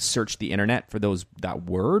just like search the internet for that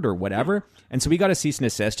word or whatever. And so we got a cease and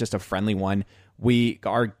desist, just a friendly one. We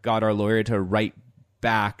got our lawyer to write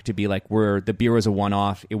back to be like, the beer was a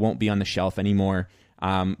one-off. It won't be on the shelf anymore.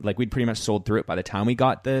 Like we'd pretty much sold through it by the time we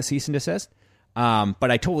got the cease and desist.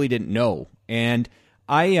 But I totally didn't know. And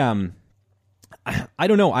I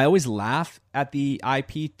don't know. I always laugh at the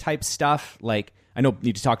IP type stuff. Like, I know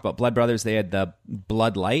you talk about Blood Brothers. They had the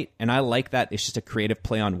Blood Light, and I like that. It's just a creative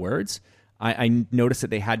play on words. I noticed that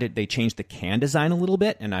they changed the can design a little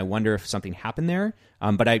bit, and I wonder if something happened there.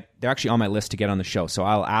 But they're actually on my list to get on the show, so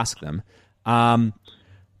I'll ask them.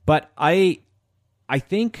 But I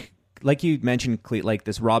think, like you mentioned, Clete, like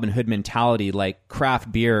this Robin Hood mentality, like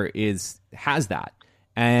craft beer has that,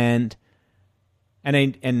 and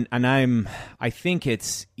I think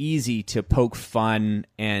it's easy to poke fun,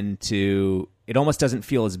 and it almost doesn't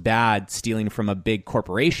feel as bad stealing from a big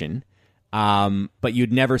corporation. But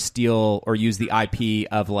you'd never steal or use the IP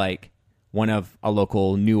of like one of a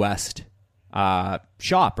local New West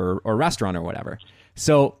shop or restaurant or whatever.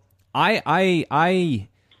 So I'm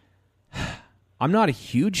not a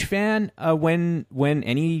huge fan when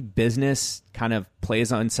any business kind of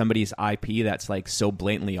plays on somebody's IP that's like so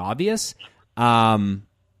blatantly obvious.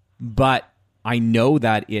 But I know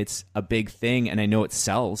that it's a big thing, and I know it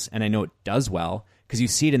sells, and I know it does well because you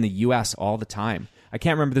see it in the U.S. all the time. I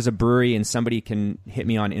can't remember. There's a brewery, and somebody can hit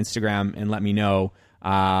me on Instagram and let me know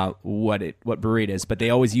what brewery it is. But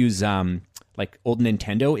they always use like old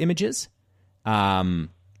Nintendo images,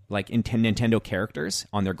 like Nintendo characters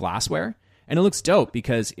on their glassware, and it looks dope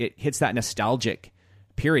because it hits that nostalgic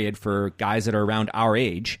period for guys that are around our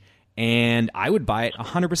age. And I would buy it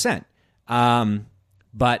 100%.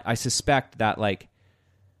 But I suspect that like,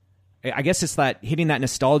 I guess it's that hitting that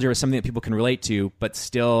nostalgia is something that people can relate to, but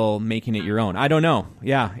still making it your own. I don't know.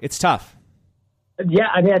 Yeah, it's tough. Yeah,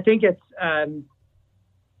 I mean, I think it's, and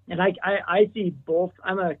I see both.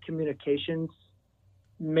 I'm a communications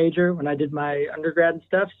major when I did my undergrad and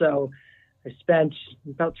stuff, so I spent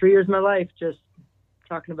about 3 years of my life just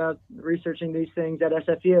talking about researching these things at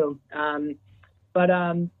SFU. But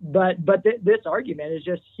this argument is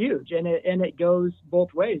just huge, and it goes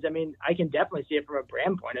both ways. I mean, I can definitely see it from a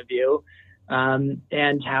brand point of view,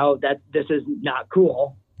 and how that this is not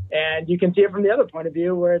cool. And you can see it from the other point of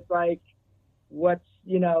view where it's like, what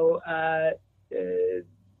is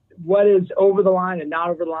over the line and not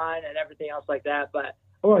over the line and everything else like that. But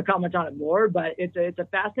I want to comment on it more, but it's a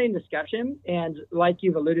fascinating discussion. And like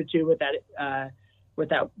you've alluded to with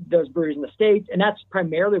those breweries in the States, and that's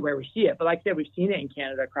primarily where we see it. But like I said, we've seen it in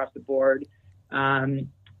Canada across the board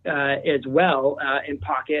as well, in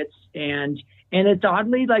pockets. And it's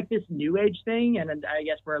oddly like this new age thing. And I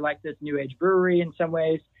guess we're like this new age brewery in some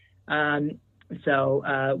ways.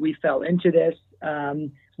 So we fell into this.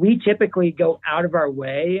 We typically go out of our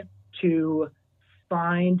way to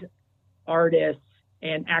find artists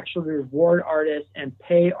and actually reward artists and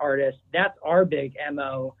pay artists. That's our big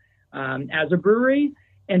MO. As a brewery.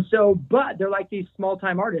 And so, but they're like these small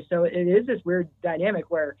time artists. So it is this weird dynamic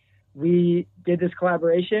where we did this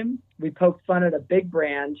collaboration, we poked fun at a big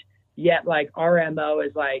brand, yet like our MO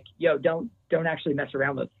is like, yo, don't actually mess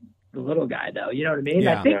around with the little guy though. You know what I mean?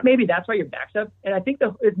 Yeah. I think maybe that's why your back's up. And I think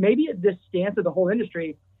maybe this stance of the whole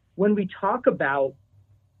industry, when we talk about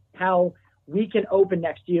how we can open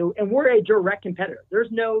next to you and we're a direct competitor,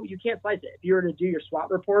 you can't slice it. If you were to do your SWOT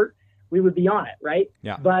report, we would be on it. Right.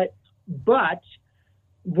 Yeah. But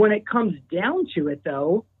when it comes down to it,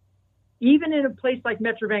 though, even in a place like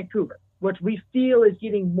Metro Vancouver, which we feel is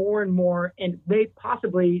getting more and more, and may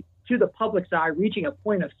possibly to the public's eye, reaching a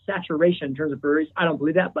point of saturation in terms of breweries. I don't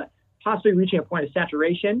believe that, but possibly reaching a point of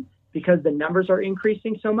saturation because the numbers are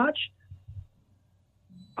increasing so much.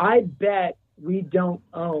 I bet we don't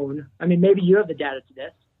own, I mean, maybe you have the data to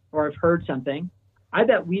this, or I've heard something. I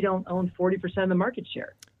bet we don't own 40% of the market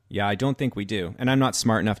share. Yeah, I don't think we do. And I'm not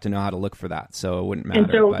smart enough to know how to look for that, so it wouldn't matter.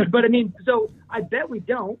 And so, but I mean, so I bet we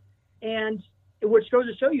don't. And which goes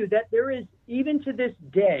to show you that there is, even to this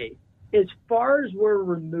day, as far as we're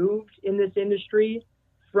removed in this industry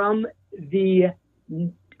from the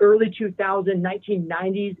early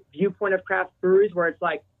 1990s viewpoint of craft breweries, where it's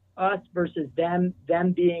like us versus them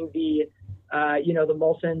being the, the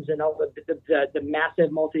Molsons and all the massive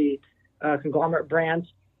conglomerate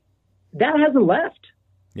brands, that hasn't left.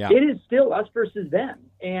 Yeah. It is still us versus them.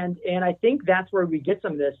 And I think that's where we get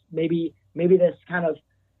some of this, maybe this kind of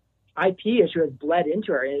IP issue has bled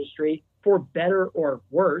into our industry for better or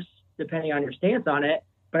worse, depending on your stance on it.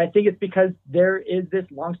 But I think it's because there is this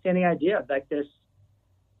longstanding idea of like this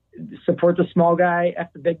support the small guy,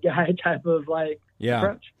 F the big guy type of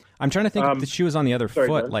approach. I'm trying to think if the shoe was on the other foot.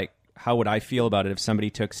 Glenn. Like, how would I feel about it if somebody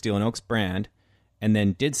took Steel and Oak's brand and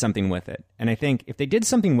then did something with it? And I think if they did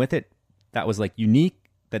something with it that was like unique,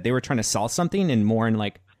 that they were trying to sell something and more in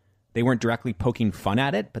like, they weren't directly poking fun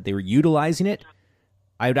at it, but they were utilizing it,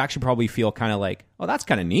 I would actually probably feel kind of like, oh, that's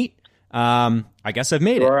kind of neat. I guess I've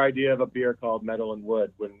made it. Our idea of a beer called Metal and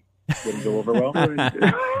Wood, when wouldn't go over well.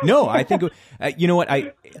 No, I think you know what,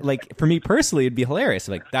 I like, for me personally it'd be hilarious.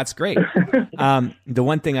 Like, that's great. The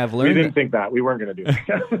one thing I've learned, We didn't think that. We weren't going to do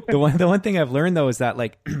it. the one thing I've learned though is that,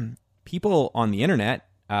 like, people on the internet,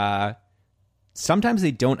 sometimes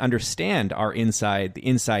they don't understand the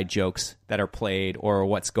inside jokes that are played or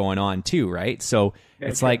what's going on too, right? So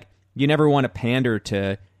it's like, you never want to pander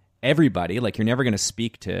to everybody. Like, you're never going to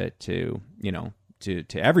speak to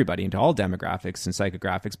everybody and to all demographics and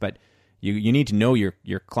psychographics, but you need to know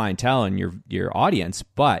your clientele and your audience.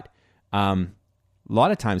 But a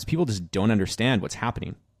lot of times people just don't understand what's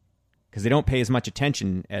happening because they don't pay as much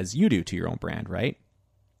attention as you do to your own brand, right?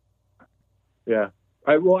 Yeah.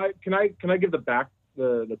 Can I give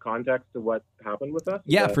the context to what happened with us?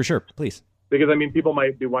 Yeah, for sure, please. Because I mean, people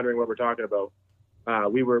might be wondering what we're talking about.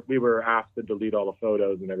 We were asked to delete all the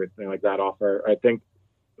photos and everything like that off our. I think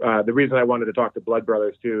the reason I wanted to talk to Blood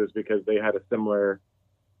Brothers too is because they had a similar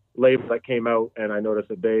label that came out, and I noticed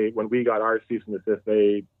that when we got our cease and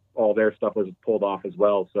desist, all their stuff was pulled off as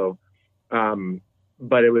well. So,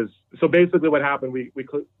 but it was basically what happened. We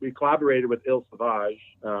collaborated with Il Sauvage.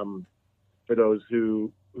 For those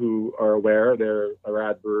who are aware, they're a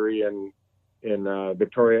rad brewery in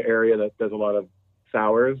Victoria area that does a lot of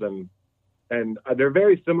sours, and they're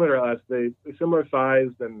very similar to us. They're similar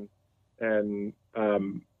sized, and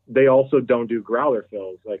they also don't do growler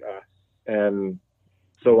fills like us. And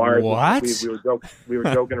so ours, what? we were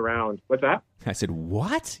joking around. What's that? I said,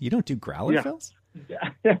 what? You don't do growler fills?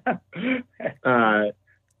 We're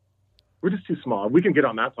just too small. We can get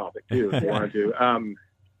on that topic too if you wanted to.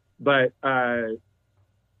 But so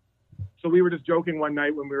we were just joking one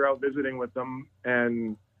night when we were out visiting with them,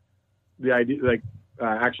 and the idea, like,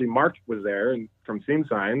 actually Mark was there and from Scene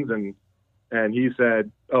Signs, and he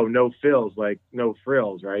said, "Oh, no fills, like no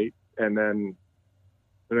frills, right?" And then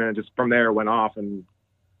it just from there went off, and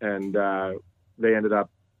they ended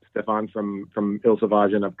up, Stefan from Il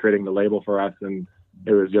Sauvage ended up creating the label for us, and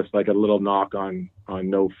it was just like a little knock on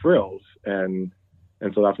no frills, and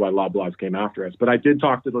so that's why Loblaws came after us. But I did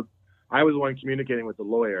talk to I was the one communicating with the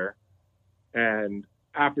lawyer, and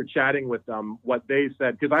after chatting with them, what they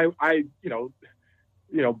said, because I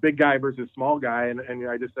big guy versus small guy, and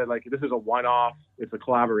I just said, like, this is a one-off, it's a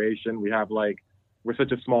collaboration. We're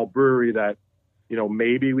such a small brewery that,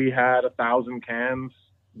 maybe we had 1,000 cans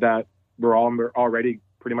that were already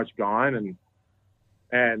pretty much gone,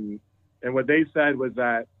 and what they said was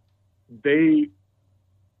that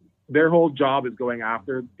their whole job is going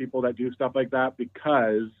after people that do stuff like that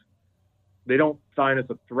because they don't sign as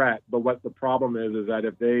a threat. But what the problem is that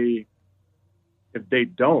if they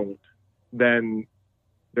don't, then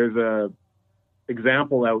there's a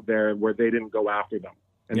example out there where they didn't go after them.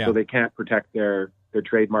 And so they can't protect their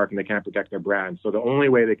trademark, and they can't protect their brand. So the only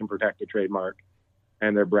way they can protect their trademark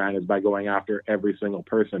and their brand is by going after every single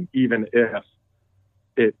person, even if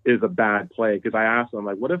it is a bad play. Because I asked them,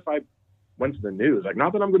 like, what if I went to the news? Like,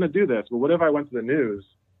 not that I'm going to do this, but what if I went to the news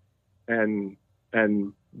and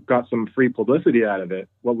got some free publicity out of it?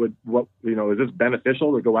 Is this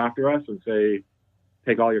beneficial to go after us and say,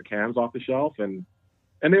 take all your cans off the shelf? And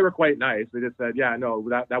they were quite nice. They just said, yeah, no,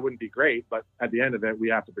 that wouldn't be great, but at the end of it, we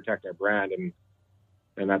have to protect our brand,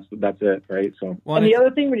 and that's it, right? So, and the other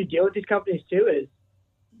thing when you deal with these companies too is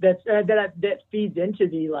that feeds into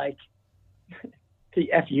the, like,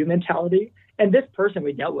 the FU mentality. And this person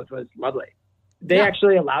we dealt with was lovely. They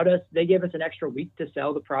actually allowed us. They gave us an extra week to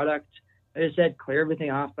sell the product. They just said, clear everything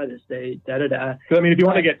off by this date. So I mean, if you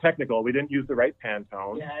want to get technical, we didn't use the right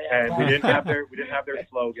Pantone, and we didn't have their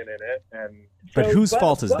slogan in it. But whose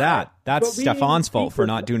fault is that? That's Stefan's fault for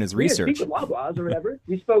not doing his research. We didn't speak with Loblaws or whatever.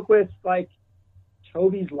 We spoke with, like,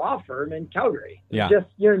 Toby's law firm in Calgary. Yeah. Just,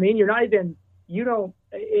 you know what I mean? You're not even, you don't,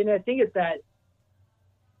 and I think it's that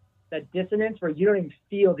dissonance where you don't even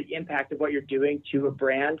feel the impact of what you're doing to a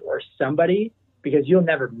brand or somebody, because you'll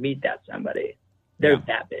never meet that somebody. They're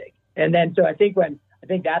that big. And then, so I think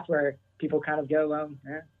that's where people kind of go, well,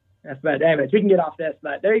 but anyways, we can get off this,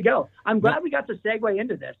 but there you go. I'm glad we got to segue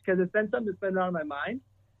into this, because it's been something that's been on my mind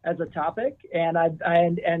as a topic. And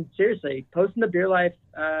and seriously, post in the Beer Life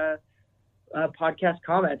podcast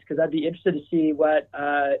comments, because I'd be interested to see what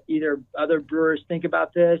either other brewers think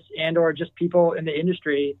about this, and or just people in the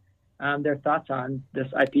industry, their thoughts on this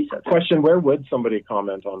IP subject. Question: where would somebody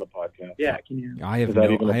comment on the podcast? Yeah, can you? I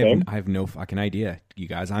have no fucking idea, you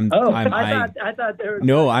guys. I thought there was.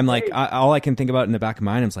 No, I'm like, all I can think about in the back of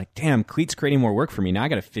my mind, I'm like, damn, Cleet's creating more work for me. Now I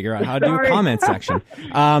got to figure out how to do a comment section.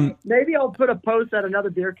 Maybe I'll put a post at another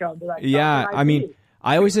beer count. I mean,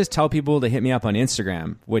 I always just tell people to hit me up on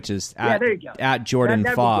Instagram, which is at Jordan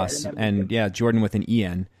Foss, and Jordan with an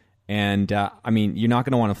EN. And I mean, you're not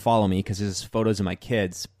going to want to follow me because there's photos of my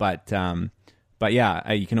kids. But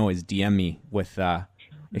yeah, you can always DM me with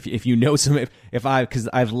if you know some because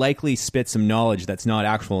I've likely spit some knowledge that's not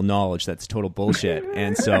actual knowledge, that's total bullshit.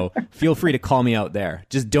 And so feel free to call me out there.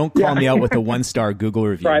 Just don't call me out with a 1-star Google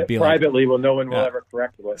review. Privately, well, no one will ever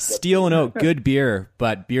correct it. Steel and Oak, good beer,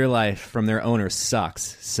 but Beer Life from their owner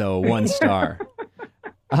sucks. So 1 star.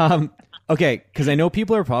 Okay, because I know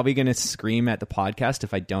people are probably going to scream at the podcast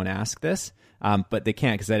if I don't ask this, but they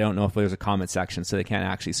can't because I don't know if there's a comment section, so they can't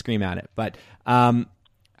actually scream at it. But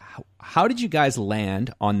how did you guys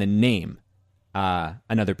land on the name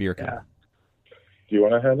Another Beer Co? Yeah. Do you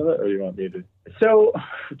want to handle it, or you want me to? So,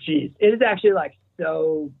 geez, it is actually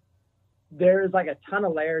there's like a ton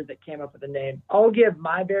of layers that came up with the name. I'll give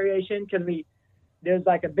my variation because there's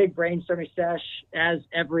like a big brainstorming sesh, as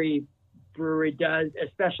every brewery does,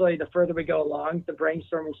 especially the further we go along, the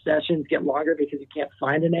brainstorming sessions get longer because you can't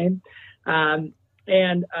find a name. So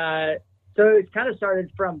it kind of started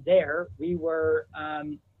from there. We were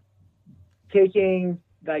taking,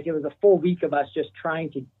 like, it was a full week of us just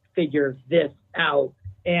trying to figure this out.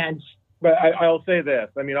 But I'll say this.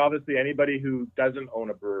 I mean, obviously anybody who doesn't own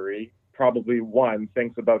a brewery probably, one,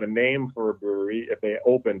 thinks about a name for a brewery if they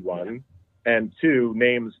opened one, and two,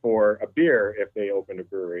 names for a beer if they opened a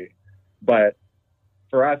brewery. But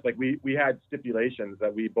for us, like, we had stipulations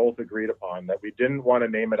that we both agreed upon, that we didn't want to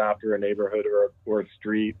name it after a neighborhood or a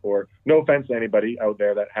street, or no offense to anybody out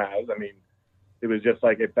there that has. I mean, it was just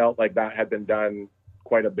like, it felt like that had been done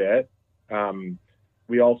quite a bit.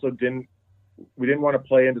 We also didn't want to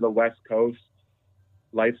play into the West Coast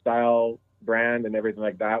lifestyle brand and everything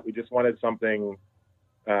like that. We just wanted something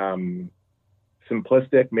simplistic,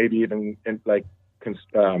 maybe even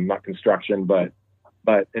not construction, but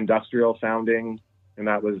industrial sounding. And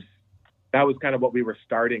that was kind of what we were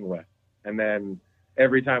starting with. And then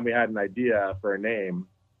every time we had an idea for a name,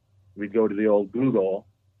 we'd go to the old Google,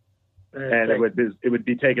 and it would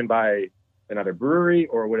be taken by another brewery,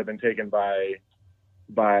 or it would have been taken by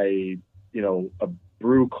a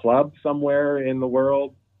brew club somewhere in the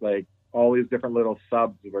world, like all these different little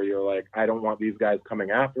subs where you're like, I don't want these guys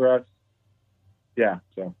coming after us. Yeah.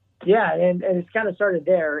 So. Yeah, and it's kind of started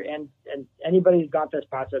there, and anybody who's gone through this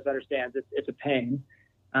process understands it's a pain.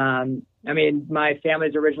 I mean, my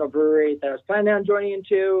family's original brewery that I was planning on joining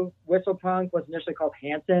into, Whistle Punk, was initially called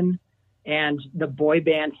Hanson, and the boy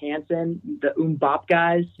band Hanson, the Bop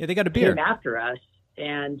guys, they got a beer, came after us,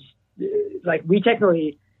 and like they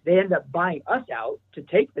ended up buying us out to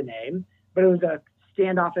take the name, but it was a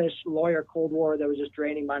standoffish lawyer Cold War that was just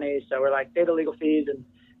draining money. So we're like, pay the legal fees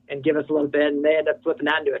and give us a little bit, and they end up flipping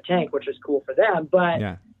that into a tank, which is cool for them. But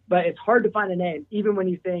it's hard to find a name, even when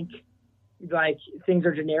you think like things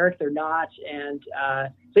are generic, they're not. And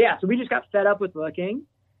so we just got fed up with looking,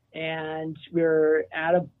 and we were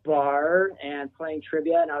at a bar and playing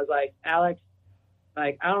trivia, and I was like, Alex,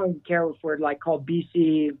 like, I don't even care if we're like called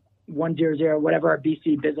BC 100, whatever our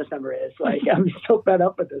BC business number is. Like, I'm so fed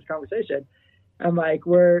up with this conversation. I'm like,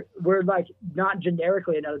 we're like not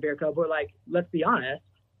generically Another Beer Co, but we're like, let's be honest,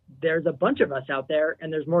 there's a bunch of us out there,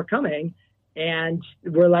 and there's more coming, and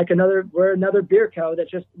we're another Beer Co.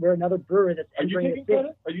 We're another brewery that's entering the city.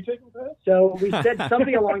 Are you taking credit? So we said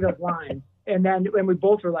something along those lines, and we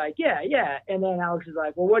both were like, yeah. And then Alex is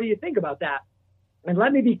like, well, what do you think about that? And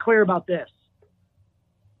let me be clear about this.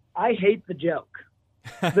 I hate the joke.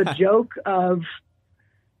 The joke of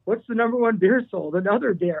what's the number one beer sold?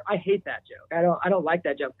 Another beer. I hate that joke. I don't like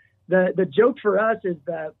that joke. The joke for us is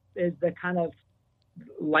the kind of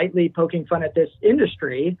lightly poking fun at this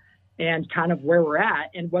industry and kind of where we're at,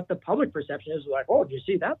 and what the public perception is like, oh, did you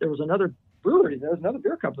see that? There was another brewery. There was another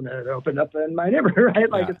beer company that opened up in my neighborhood, right?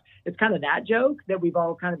 Like, it's kind of that joke that we've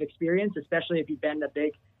all kind of experienced, especially if you've been in a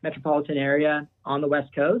big metropolitan area on the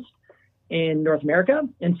West Coast in North America.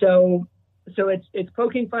 And so it's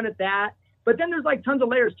poking fun at that. But then there's like tons of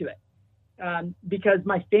layers to it. Because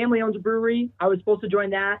my family owns a brewery. I was supposed to join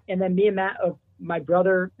that. And then me and Matt, my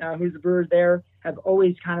brother, who's the brewer there, have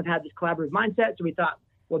always kind of had this collaborative mindset. So we thought,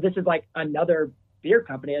 well, this is like another beer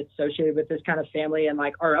company associated with this kind of family and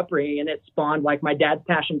like our upbringing. And it spawned, like, my dad's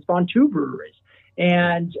passion spawned 2 breweries.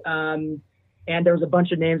 And there was a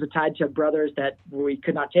bunch of names tied to brothers that we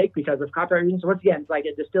could not take because of copyright reasons. So once again, it's like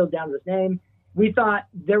it distills down to this name. We thought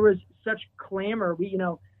there was such clamor.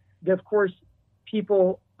 Of course,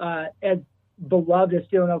 people as beloved as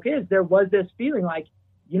Steel and Oak is, there was this feeling like,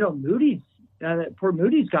 Moody's, Port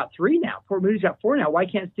Moody's got 3 now. Port Moody's got 4 now. Why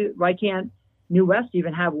can't New West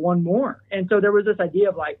even have 1 more? And so there was this idea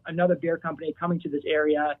of like another beer company coming to this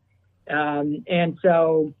area. And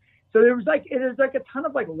so there was like, it is like a ton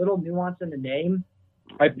of like little nuance in the name.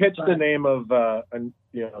 I pitched the name of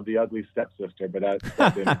the ugly stepsister, but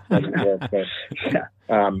that didn't work.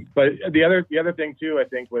 But the other thing too, I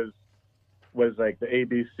think was like the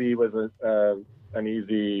ABC was an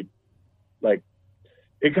easy, like,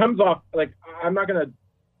 it comes off like, I'm not gonna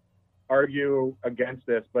argue against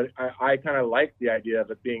this, but I kind of like the idea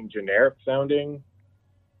of it being generic sounding.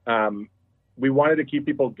 We wanted to keep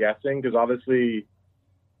people guessing because obviously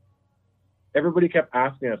everybody kept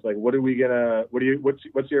asking us, like, what's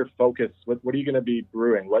your focus? What are you gonna be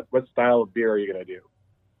brewing? What style of beer are you gonna do?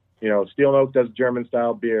 You know, Steel Oak does German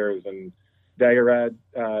style beers, and Dageraad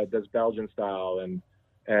does Belgian style,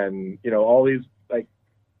 and you know, all these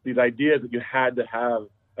ideas that you had to have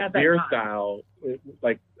a beer style.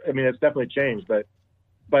 Like, I mean, it's definitely changed, but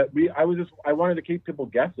I wanted to keep people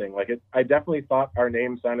guessing. Like, I definitely thought our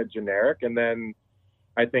name sounded generic, and then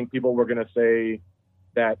I think people were gonna say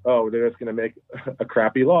that, oh, they're just going to make a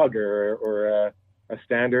crappy lager or a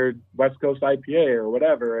standard West Coast IPA or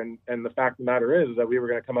whatever. And the fact of the matter is that we were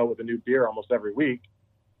going to come out with a new beer almost every week.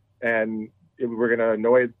 And we were going to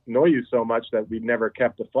annoy you so much that we never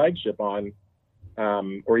kept a flagship on,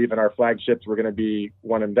 or even our flagships were going to be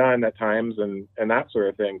one and done at times and that sort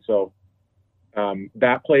of thing. So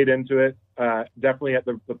that played into it. Definitely at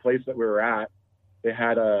the place that we were at, they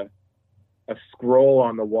had a scroll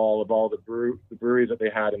on the wall of all the breweries that they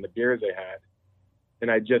had and the beers they had.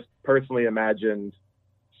 And I just personally imagined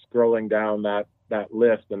scrolling down that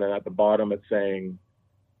list, and then at the bottom it's saying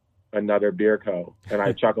Another Beer Co. And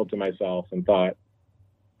I chuckled to myself and thought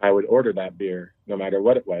I would order that beer no matter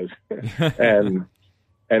what it was. and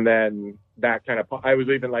then that kind of, I was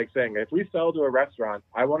even like saying, if we sell to a restaurant,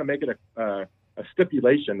 I want to make it a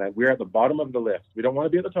stipulation that we're at the bottom of the list. We don't want to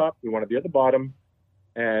be at the top. We want to be at the bottom.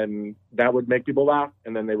 And that would make people laugh,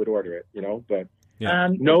 and then they would order it, you know. But yeah.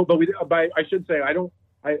 I should say,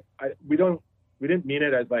 we didn't mean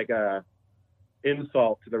it as like a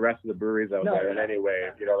insult to the rest of the breweries out there in any way.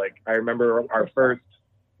 You know, like, I remember our first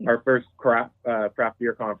craft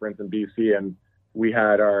beer conference in BC, and we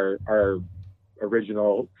had our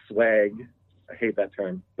original swag. I hate that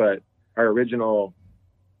term, but our original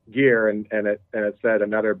gear, and it said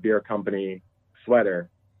Another Beer Company sweater.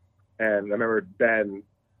 And I remember Ben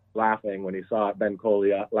laughing when he saw it, Ben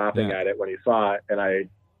Coley laughing at it when he saw it. And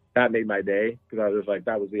that made my day, because I was like,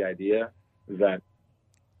 that was the idea, is that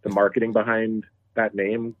the marketing behind that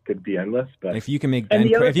name could be endless. But if you can make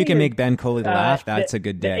Ben Coley laugh, that's a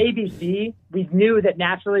good day. The ABC, we knew that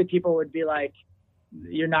naturally people would be like,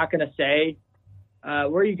 you're not going to say,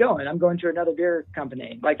 where are you going? I'm going to Another Beer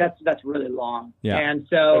Company. Like, that's really long. Yeah. And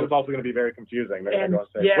so it's also going to be very confusing. They're going to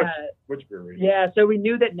say, which brewery? Yeah. So we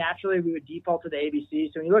knew that naturally we would default to the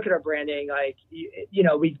ABC. So when you look at our branding, like, you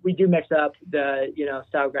know, we do mix up the, you know,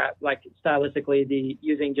 like stylistically,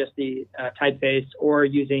 using just the typeface or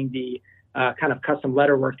using the kind of custom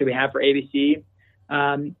letter work that we have for ABC.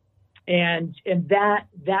 And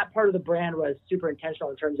that part of the brand was super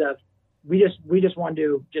intentional in terms of, we just wanted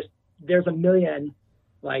to there's a million,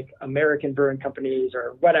 like, American brewing companies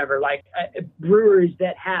or whatever, like breweries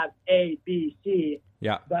that have A, B, C,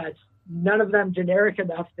 but none of them generic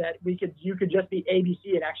enough that you could just be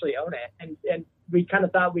ABC and actually own it. And we kind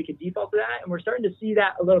of thought we could default to that, and we're starting to see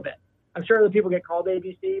that a little bit. I'm sure other people get called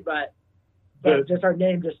ABC, but just our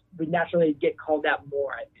name, we naturally get called that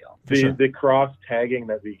more, I feel. The cross tagging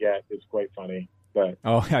that we get is quite funny. But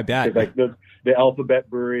I bet. Like the Alphabet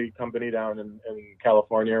Brewery Company down in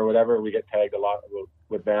California or whatever, we get tagged a lot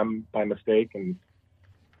with them by mistake, and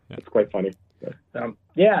it's quite funny. But, so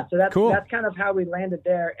that's cool. That's kind of how we landed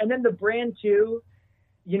there. And then the brand too,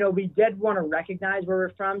 you know, we did want to recognize where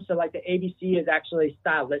we're from. So like the ABC is actually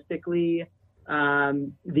stylistically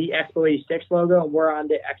the Expo 86 logo, and we're on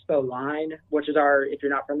the Expo line, which is if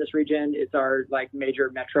you're not from this region, it's our like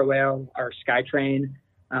major metro rail, our SkyTrain.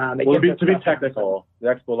 To be technical, the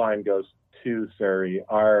Expo line goes to Surrey.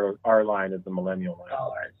 Our line is the Millennial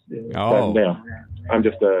line. I'm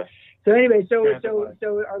just a. So anyway, so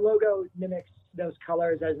our logo mimics those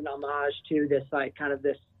colors as an homage to this, like, kind of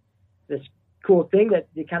this cool thing that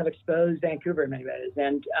kind of exposed Vancouver in many ways,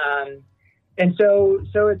 and so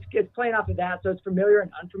it's playing off of that. So it's familiar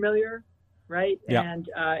and unfamiliar, right? Yeah. And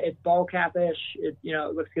it's ball capish. It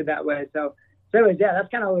looks good that way. So anyways, that's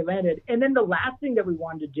kind of how we landed. And then the last thing that we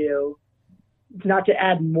wanted to do, not to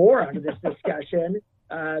add more onto this discussion,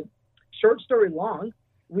 short story long,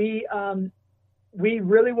 we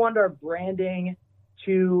really wanted our branding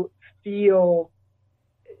to feel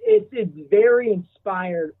it's very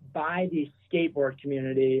inspired by the skateboard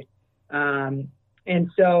community. And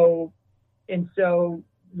so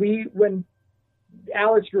when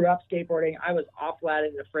Alex grew up skateboarding, I was awful at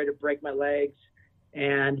it and afraid to break my legs.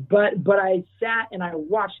 But I sat and I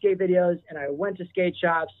watched skate videos and I went to skate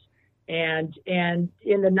shops, and in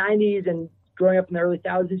the 90s and growing up in the early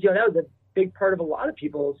thousands, that was a big part of a lot of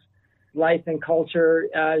people's life and culture.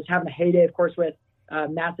 Is having a heyday, of course, with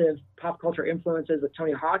massive pop culture influences with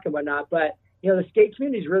Tony Hawk and whatnot. But the skate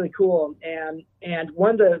community is really cool, and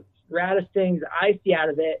one of the raddest things I see out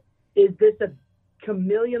of it is this a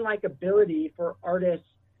chameleon-like ability for artists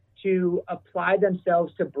to apply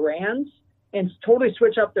themselves to brands and totally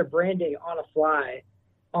switch up their branding on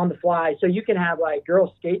the fly. So you can have like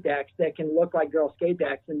girl skate decks that can look like girl skate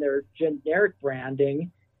decks in their generic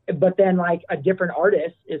branding, but then like a different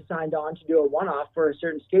artist is signed on to do a one-off for a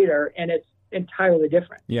certain skater, and it's entirely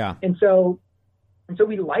different. Yeah. And so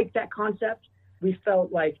we liked that concept. We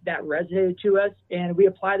felt like that resonated to us, and we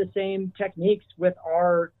apply the same techniques with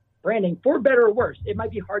our branding, for better or worse. It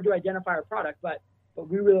might be hard to identify our product, but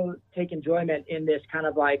we really take enjoyment in this kind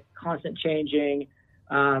of like constant changing,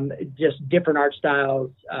 just different art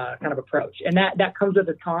styles kind of approach. And that comes with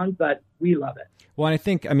its cons, but we love it. Well, and I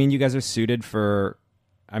think, you guys are suited for,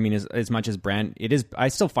 as much as brand, it is, I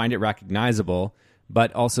still find it recognizable,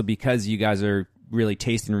 but also because you guys are really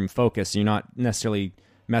tasting room focused, you're not necessarily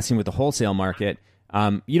messing with the wholesale market.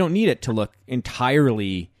 You don't need it to look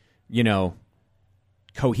entirely,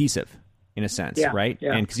 cohesive in a sense, right?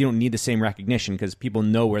 Yeah. And because you don't need the same recognition because people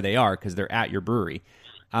know where they are because they're at your brewery.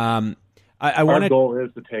 Our goal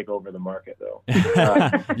is to take over the market, though.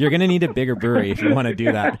 You're going to need a bigger brewery if you want to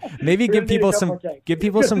do that. Maybe give people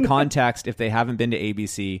some context if they haven't been to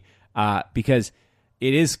ABC, because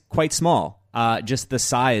it is quite small. Just the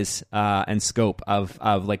size and scope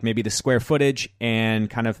of like maybe the square footage and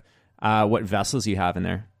kind of what vessels you have in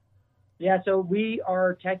there. Yeah, so we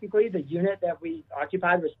are technically, the unit that we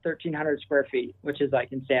occupied was 1,300 square feet, which is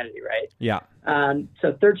like insanity, right? Yeah. So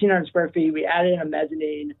 1,300 square feet. We added a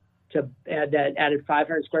mezzanine that added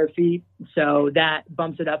 500 square feet. So that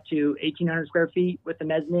bumps it up to 1,800 square feet with the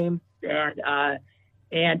mezzanine.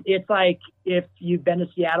 And it's like, if you've been to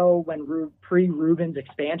Seattle when pre-Rubens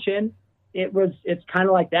expansion, it's kind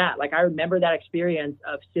of like that. Like, I remember that experience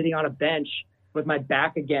of sitting on a bench with my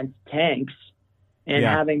back against tanks and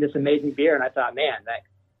having this amazing beer. And I thought, man,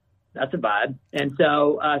 that's a vibe. And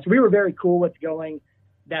so we were very cool with going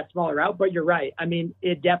that smaller route, but you're right.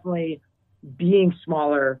 It definitely, being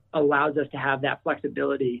smaller allows us to have that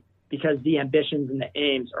flexibility because the ambitions and the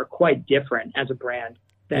aims are quite different as a brand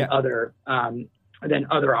than other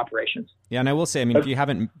operations. Yeah. And I will say, if you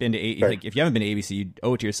haven't been to ABC, you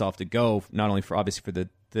owe it to yourself to go, not only for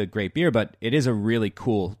the great beer, but it is a really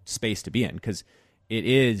cool space to be in because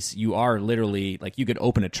you are literally like, you could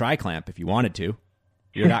open a tri-clamp if you wanted to.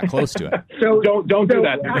 You're not close to it. So don't do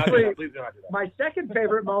that. Actually, Please do not do that. My second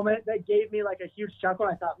favorite moment that gave me like a huge chuckle,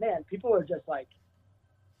 I thought, man, people are just like,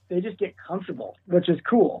 they just get comfortable, which is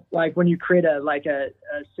cool. Like when you create a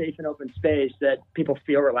safe and open space that people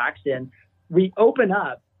feel relaxed in, we open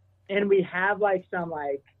up and we have like some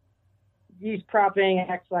like yeast propping,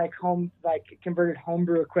 converted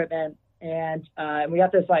homebrew equipment. And we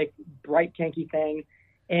got this like bright tanky thing,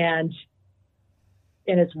 and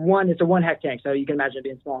it's a 1 hect tank, so you can imagine it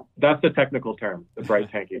being small. That's the technical term, the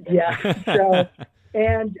bright tanky thing. Yeah. So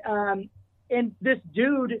and this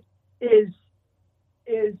dude is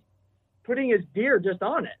putting his beer just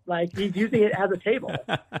on it, like he's using it as a table.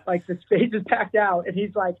 Like the space is packed out, and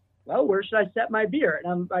he's like, "Well, where should I set my beer?"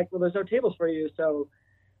 And I'm like, "Well, there's no tables for you, so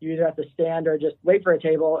you either have to stand or just wait for a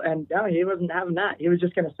table." And no, he wasn't having that. He was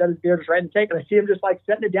just going to set his beer just right in the tank. And I see him just like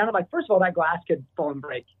setting it down. I'm like, first of all, that glass could fall and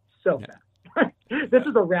break so fast. This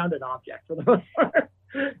is a rounded object for the most part.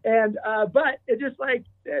 And, but it just like,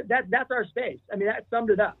 that's our space. That summed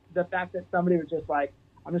it up. The fact that somebody was just like,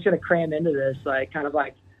 I'm just going to cram into this, like kind of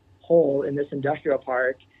like hole in this industrial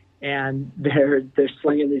park. And they're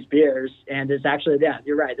slinging these beers. And it's actually,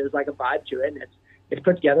 you're right. There's like a vibe to it. And it's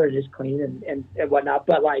put together, it is clean and whatnot,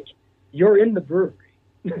 but like you're in the brewery,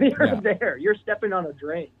 you're there, you're stepping on a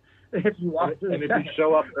drain if you walk through. And if you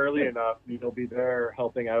show up early enough, you'll be there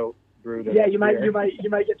helping out brew. Yeah, you might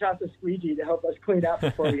get tossed a squeegee to help us clean up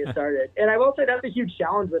before we get started. And I will say that's a huge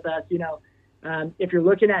challenge with us. If you're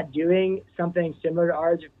looking at doing something similar to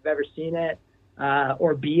ours, if you've ever seen it,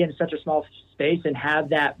 or be in such a small space and have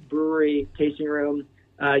that brewery tasting room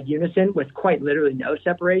unison with quite literally no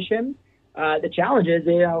separation. The challenge is,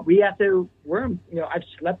 we have to, I've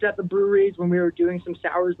slept at the breweries when we were doing some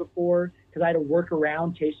sours before because I had to work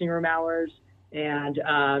around tasting room hours, and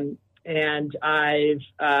I've,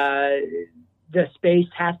 the space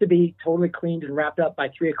has to be totally cleaned and wrapped up by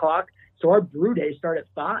 3:00. So our brew days start at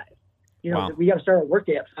 5. Wow. We got to start our work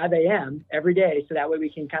day at 5 a.m. every day. So that way we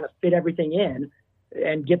can kind of fit everything in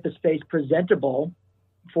and get the space presentable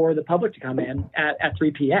for the public to come in at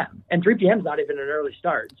 3 p.m. And 3 p.m. is not even an early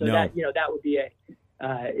start. So No. that would be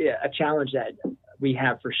a challenge that we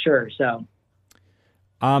have for sure. So,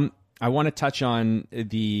 I want to touch on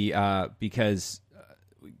because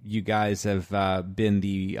you guys have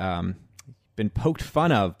been poked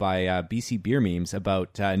fun of by BC Beer Memes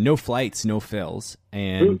about no flights, no fills,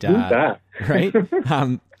 and Who's that? right?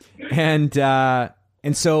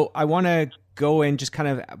 And so I want to go and just kind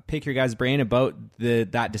of pick your guys' brain about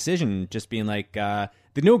that decision, just being like, the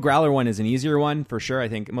no growler one is an easier one for sure. I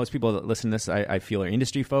think most people that listen to this, I feel, are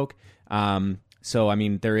industry folk. So, I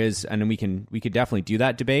mean, there is, and we could definitely do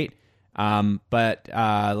that debate. But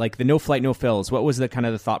like the no flight, no fills, what was the kind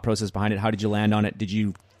of the thought process behind it? How did you land on it? Did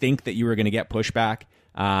you think that you were going to get pushback?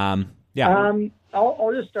 Yeah.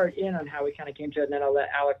 I'll just start in on how we kind of came to it, and then I'll let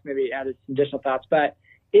Alex maybe add some additional thoughts. But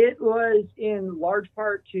it was in large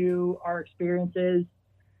part to our experiences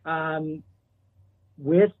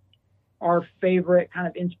with our favorite kind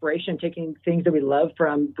of inspiration, taking things that we love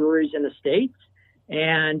from breweries in the States.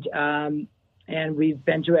 And we've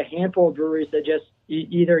been to a handful of breweries that just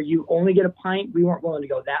either you only get a pint. We weren't willing to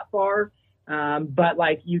go that far. But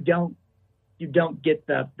like you don't get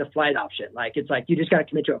the flight option. Like it's like you just got to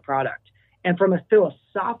commit to a product. And from a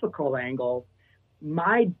philosophical angle,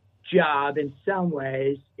 my job in some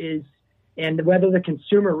ways is, and whether the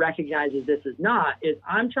consumer recognizes this or not, is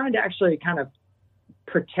I'm trying to actually kind of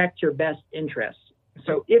protect your best interests.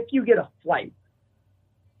 So if you get a flight,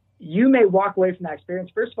 you may walk away from that experience.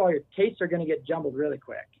 First of all, your tastes are going to get jumbled really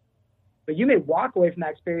quick, but you may walk away from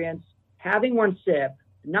that experience having one sip,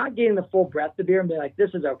 not getting the full breath of the beer and be like, this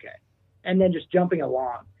is okay. And then just jumping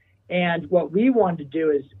along. And what we wanted to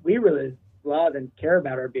do is we really love and care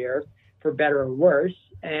about our beer, for better or worse.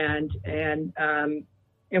 And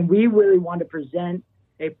we really want to present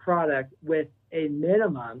a product with a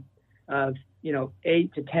minimum of,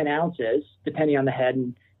 8 to 10 ounces, depending on the head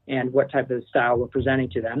and what type of style we're presenting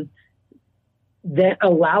to them, that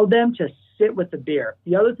allow them to sit with the beer.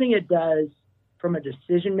 The other thing it does from a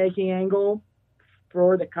decision-making angle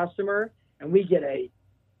for the customer, and we get a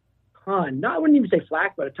ton, I wouldn't even say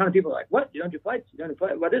flack, but a ton of people are like, what? You don't do flights? You don't do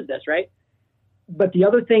flights? What is this, right? But the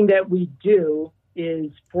other thing that we do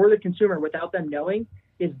is for the consumer, without them knowing,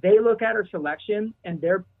 is they look at our selection and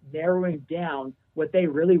they're narrowing down what they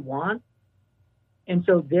really want. And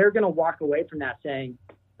so they're going to walk away from that saying,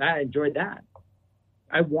 I enjoyed that.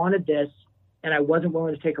 I wanted this and I wasn't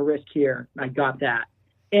willing to take a risk here. I got that.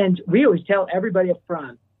 And we always tell everybody up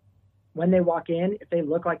front when they walk in, if they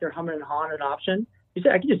look like they're humming and hawing an option, you say,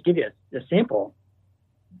 I can just give you a sample.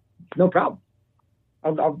 No problem.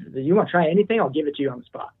 You want to try anything? I'll give it to you on the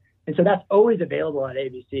spot. And so that's always available at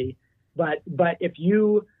ABC. But if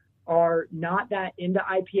you are not that into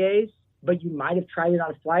IPAs, but you might have tried it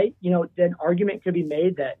on a flight, then argument could be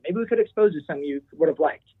made that maybe we could expose you to something you would have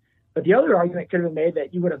liked. But the other argument could have been made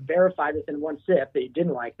that you would have verified within one sip that you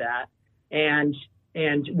didn't like that. And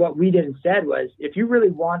what we did instead was, if you really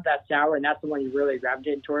want that sour and that's the one you really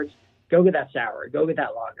gravitated towards, go get that sour, go get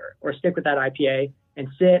that lager, or stick with that IPA and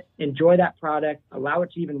sit, enjoy that product, allow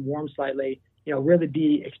it to even warm slightly, really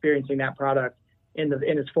be experiencing that product in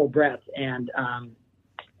its full breadth. And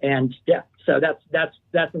yeah, so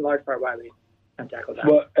that's in large part why we have tackled that.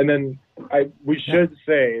 Well, and then we should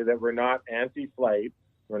say that we're not anti-flight,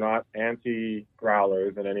 we're not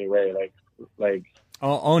anti-growlers in any way. Like.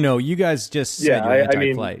 Oh no, you guys just said you're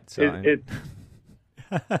anti-flight. So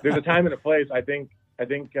there's a time and a place. I think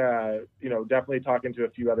definitely talking to a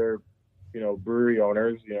few other brewery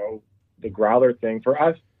owners, the growler thing for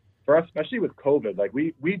us, especially with COVID, like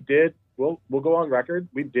we did, we'll go on record,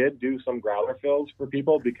 we did do some growler fills for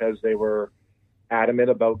people because they were adamant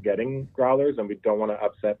about getting growlers, and we don't want to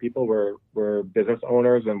upset people. We're business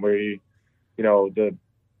owners, and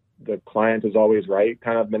the client is always right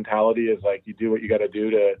kind of mentality is like, you do what you got to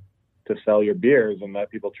do to sell your beers and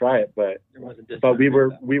let people try it. But we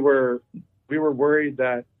were worried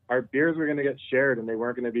that our beers were going to get shared and they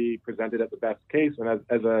weren't going to be presented at the best case. And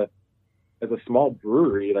as a small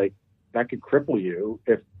brewery, like that could cripple you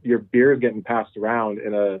if your beer is getting passed around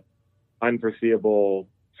in a unforeseeable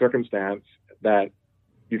circumstance that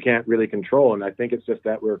you can't really control. And I think it's just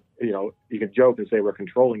that you can joke and say we're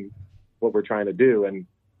controlling what we're trying to do. And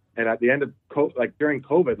at the end of during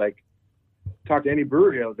COVID, like talk to any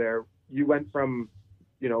brewery out there, you went from,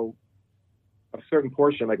 a certain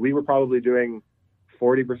portion, like we were probably doing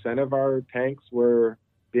 40% of our tanks were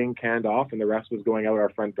being canned off and the rest was going out our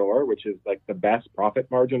front door, which is like the best profit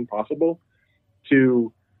margin possible,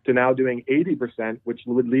 to now doing 80%, which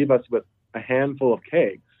would leave us with a handful of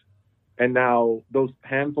kegs. And now those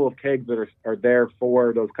handful of kegs that are there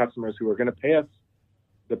for those customers who are going to pay us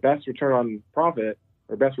the best return on profit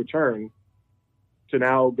or best return to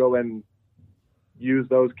now go and use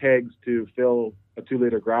those kegs to fill a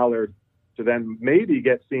 2-liter growler to then maybe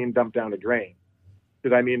get seen dumped down a drain.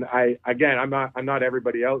 Because I mean, I'm not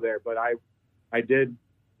everybody out there, but I did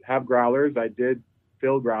have growlers. I did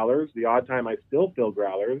fill growlers. The odd time I still fill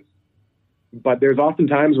growlers, but there's often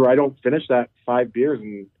times where I don't finish that 5 beers,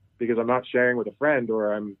 and because I'm not sharing with a friend,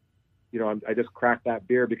 or I just cracked that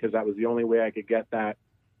beer because that was the only way I could get that,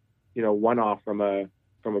 one-off from a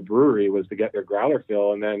brewery, was to get their growler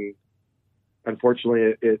fill. And then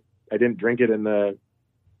unfortunately I didn't drink it in the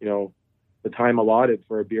time allotted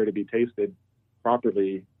for a beer to be tasted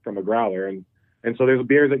properly from a growler. And so there's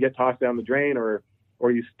beers that get tossed down the drain, or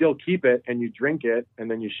you still keep it and you drink it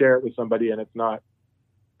and then you share it with somebody and it's not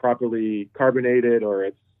properly carbonated, or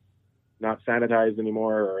it's not sanitized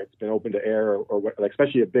anymore, or it's been open to air, or what, like,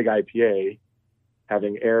 especially a big IPA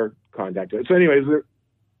having air contact to it. So anyways,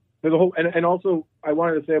 there's a whole, and also I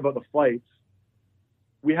wanted to say about the flights,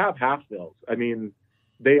 we have half fills. I mean,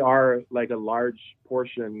 they are like a large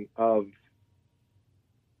portion of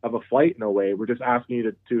a flight in a way. We're just asking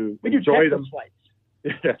you to enjoy them. Flights.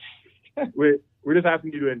 We're just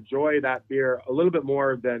asking you to enjoy that beer a little bit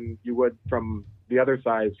more than you would from the other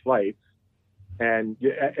size flights. And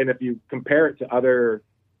if you compare it to other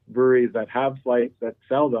breweries that have flights that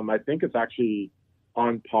sell them, I think it's actually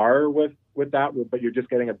on par with that, but you're just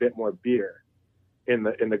getting a bit more beer in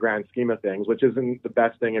the grand scheme of things, which isn't the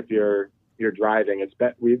best thing if you're driving.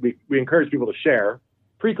 We encourage people to share.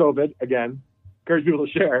 Pre-COVID, again, encourage people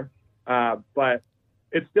to share, but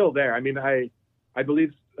it's still there. I mean, I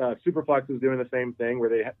believe Superflux is doing the same thing,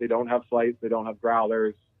 where they don't have flights, they don't have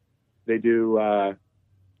growlers, they do have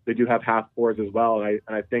half pours as well. And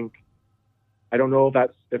I think, I don't know if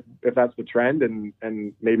that's the trend, and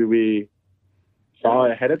maybe we saw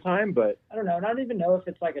it ahead of time, but I don't know. And I don't even know if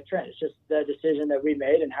it's like a trend. It's just the decision that we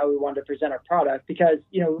made and how we wanted to present our product. Because,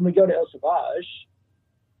 when we go to Il Sauvage,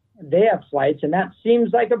 they have flights, and that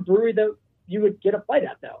seems like a brewery that you would get a flight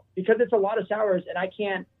at, though, because it's a lot of sours, and I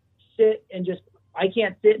can't sit and just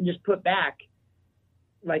put back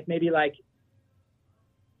maybe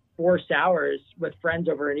 4 sours with friends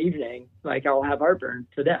over an evening. Like, I'll have heartburn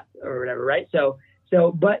to death or whatever, right? But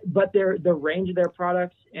the range of their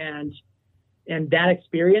products and that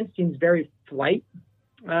experience seems very flight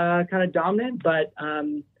kind of dominant. But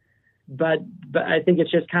I think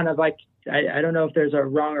it's just kind of like, I don't know if there's a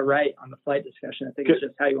wrong or right on the flight discussion. I think it's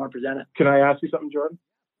just how you want to present it. Can I ask you something, Jordan?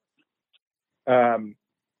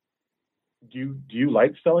 Do you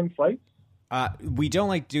like selling flights? We don't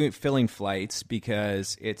like filling flights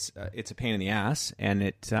because it's a pain in the ass, and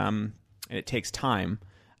it takes time.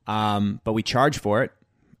 But we charge for it.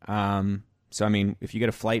 So I mean, if you get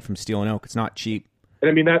a flight from Steel and Oak, it's not cheap.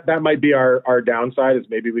 And I mean, that might be our downside, is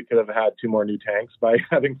maybe we could have had 2 more new tanks by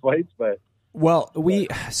having flights. But I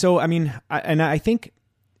think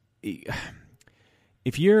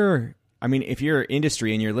if you're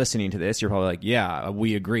industry and you're listening to this, you're probably like, yeah,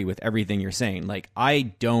 we agree with everything you're saying. Like,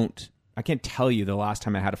 I can't tell you the last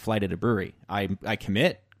time I had a flight at a brewery. I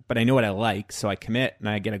commit, but I know what I like, so I commit, and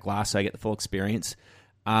I get a glass, so I get the full experience.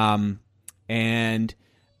 And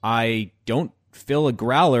I don't fill a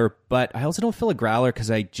growler, but I also don't fill a growler because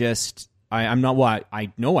I know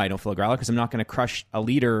I don't fill a growler because I'm not going to crush a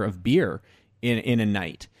liter of beer in a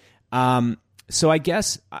night. So I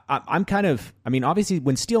guess I'm kind of, obviously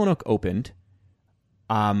when Steel and Oak opened,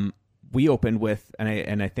 we opened with,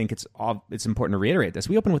 and I think it's important to reiterate this,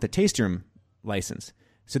 we opened with a tasting room license.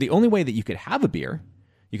 So the only way that you could have a beer,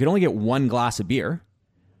 you could only get 1 glass of beer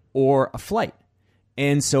or a flight.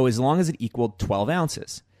 And so as long as it equaled 12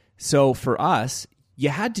 ounces. So for us, you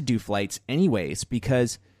had to do flights anyways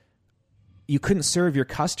because you couldn't serve your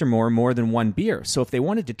customer more than 1 beer. So if they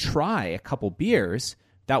wanted to try a couple beers,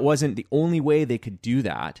 that wasn't the only way they could do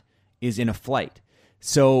that, is in a flight.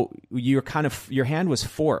 So your hand was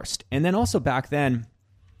forced. And then also back then,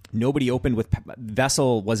 nobody opened with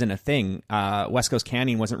Vessel wasn't a thing. West Coast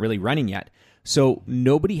Canning wasn't really running yet. So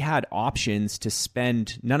nobody had options to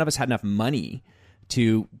spend. None of us had enough money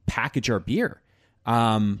to package our beer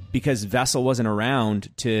because Vessel wasn't around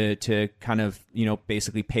to kind of,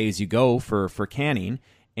 basically pay as you go for canning.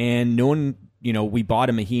 And no one, we bought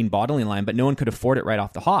a Maheen bottling line, but no one could afford it right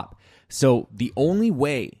off the hop. So the only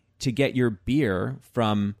way to get your beer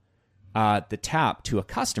from the tap to a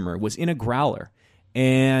customer was in a growler,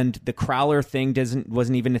 and the growler thing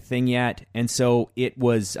wasn't even a thing yet. And so it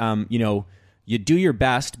was, you do your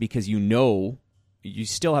best because you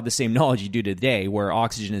still have the same knowledge you do today, where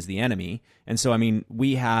oxygen is the enemy. And so,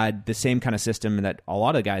 we had the same kind of system that a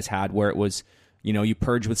lot of guys had, where it was, you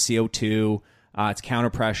purge with CO2. It's counter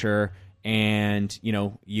pressure, and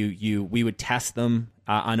we would test them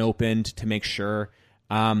unopened to make sure.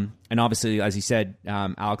 And obviously, as you said,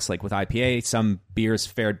 Alex, like with IPA, some beers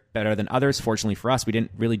fared better than others. Fortunately for us, we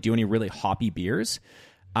didn't really do any really hoppy beers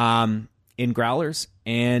in growlers,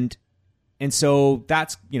 and so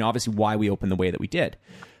that's obviously why we opened the way that we did.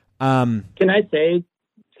 Can I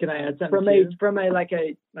add something from a like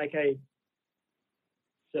a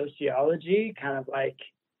sociology kind of like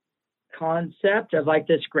concept of like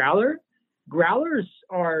this growler? Growlers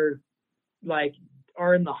are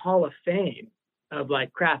in the Hall of Fame of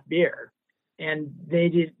like craft beer, and they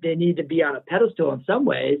need to be on a pedestal in some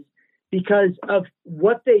ways because of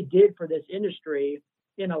what they did for this industry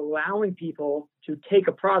in allowing people to take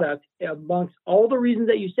a product amongst all the reasons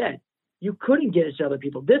that you said. You couldn't get it to other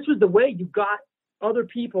people. This was the way you got other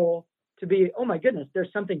people to be, oh my goodness,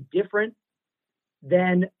 there's something different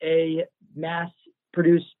than a mass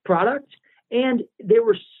produced product. And they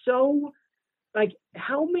were so like,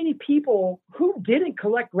 how many people who didn't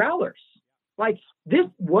collect growlers? Like, this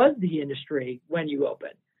was the industry when you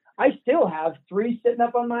opened. I still have 3 sitting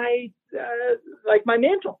up on my my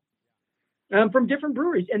mantle from different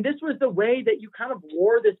breweries. And this was the way that you kind of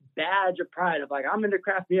wore this badge of pride of like, I'm into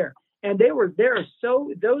craft beer. And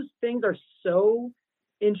those things are so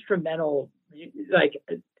instrumental. Like,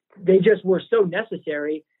 they just were so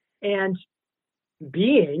necessary. And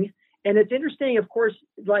it's interesting, of course,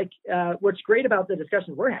 like what's great about the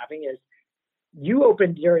discussion we're having is you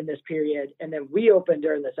opened during this period and then we opened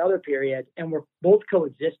during this other period, and we're both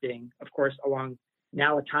coexisting, of course, along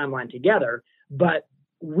now a timeline together. But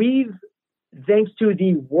thanks to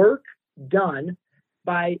the work done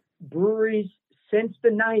by breweries since the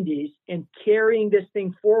 90s and carrying this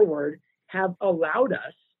thing forward, have allowed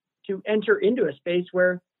us to enter into a space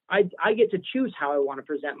where I get to choose how I want to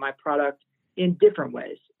present my product in different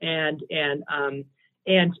ways. And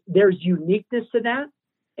there's uniqueness to that,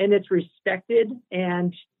 and it's respected,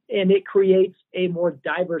 and it creates a more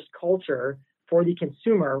diverse culture for the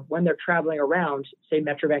consumer when they're traveling around, say,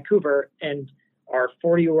 Metro Vancouver and our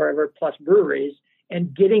 40 or whatever plus breweries,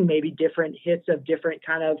 and getting maybe different hits of different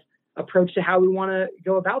kind of approach to how we want to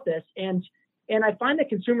go about this. And I find that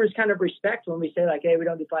consumers kind of respect when we say like, hey, we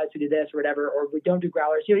don't do flats, we do this or whatever, or we don't do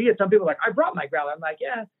growlers. You get some people like, I brought my growler. I'm like,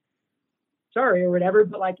 yeah, sorry, or whatever.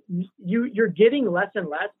 But like you're getting less and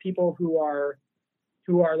less people who are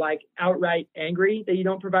like outright angry that you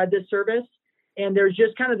don't provide this service. And there's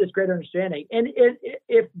just kind of this greater understanding. And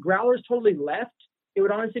if growlers totally left, it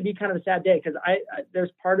would honestly be kind of a sad day, because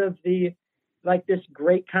there's part of the like this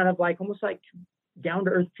great kind of like almost like down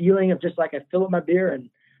to earth feeling of just like I fill up my beer and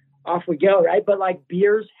off we go, right? But like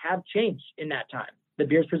beers have changed in that time. The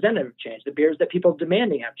beers presented have changed. The beers that people are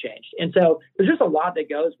demanding have changed. And so there's just a lot that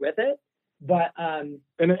goes with it. But and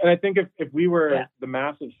I think if we were the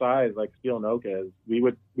massive size like Steel and Oak is, we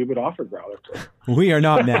would offer growlers. We are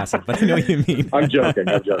not massive, but I know what you mean. I'm joking.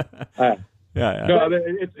 Yeah. No,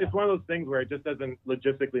 it's one of those things where it just doesn't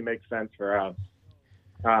logistically make sense for us.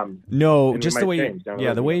 No, just the way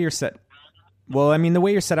the way you're set. Well, I mean, the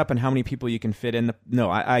way you're set up and how many people you can fit in.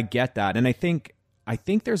 I get that, and I think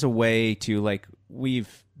there's a way to like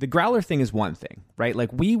the growler thing is one thing, right? Like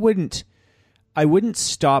I wouldn't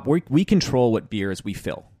stop. We control what beers we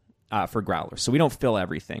fill for growlers, so we don't fill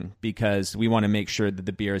everything because we want to make sure that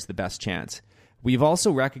the beer is the best chance. We've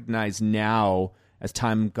also recognized now, as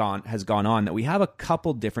time has gone on, that we have a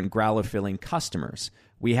couple different growler filling customers.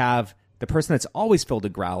 We have the person that's always filled a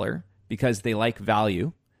growler because they like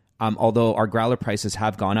value, although our growler prices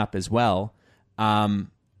have gone up as well,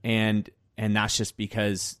 and that's just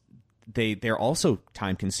because they're also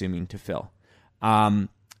time consuming to fill. And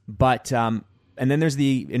then there's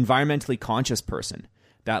the environmentally conscious person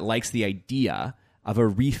that likes the idea of a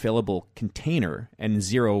refillable container and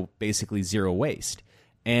basically zero waste.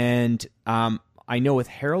 And I know with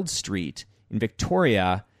Herald Street in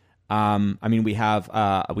Victoria, I mean, we have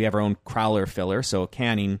our own growler filler, so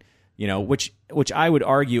canning, which I would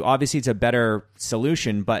argue, obviously it's a better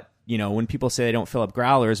solution, but when people say they don't fill up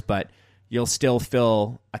growlers, but you'll still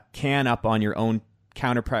fill a can up on your own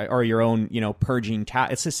counter or your own, purging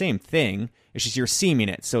tap. It's the same thing. It's just you're seaming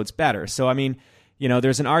it, so it's better. So I mean,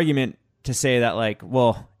 there's an argument to say that like,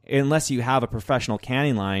 well, unless you have a professional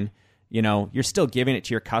canning line, you're still giving it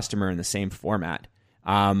to your customer in the same format.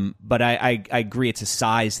 But I agree, it's a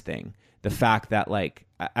size thing. The fact that like,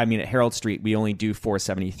 I mean, at Herald Street we only do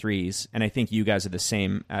 473s, and I think you guys are the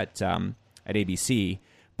same at ABC.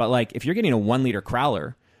 But like, if you're getting a 1 liter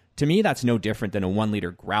growler, to me that's no different than a 1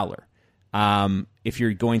 liter growler. If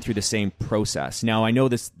you're going through the same process. Now, I know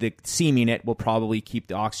the seaming it will probably keep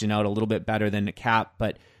the oxygen out a little bit better than the cap,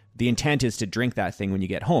 but the intent is to drink that thing when you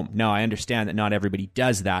get home. Now, I understand that not everybody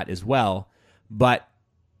does that as well, but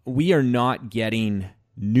we are not getting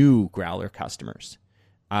new growler customers.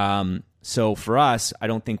 So for us, I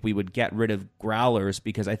don't think we would get rid of growlers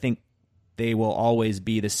because I think they will always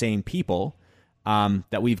be the same people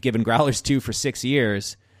that we've given growlers to for 6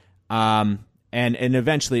 years. And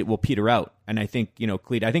eventually it will peter out. And I think,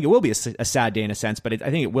 Clete, I think it will be a sad day in a sense, but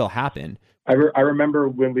I think it will happen. I remember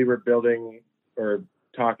when we were building or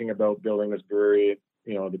talking about building this brewery,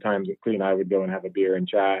 the times that Clete and I would go and have a beer and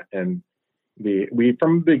chat. And we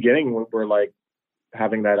from the beginning were like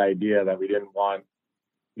having that idea that we didn't want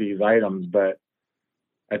these items, but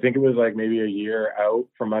I think it was like maybe a year out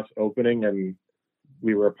from us opening, and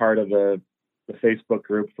we were a part of the Facebook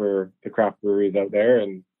group for the craft breweries out there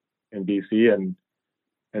in BC, and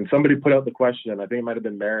somebody put out the question, I think it might have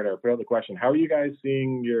been Mariner, put out the question, how are you guys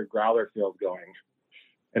seeing your growler sales going?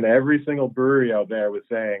 And every single brewery out there was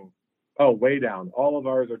saying, oh, way down. All of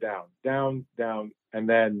ours are down. And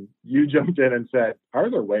then you jumped in and said,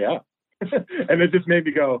 ours are way up. And it just made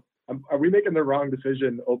me go, are we making the wrong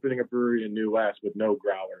decision opening a brewery in New West with no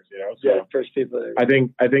growlers? So yeah, first people. I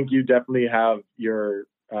think you definitely have your,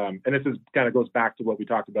 and this is kind of goes back to what we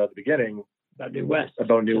talked about at the beginning about New West.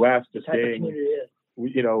 Just being,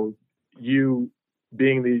 you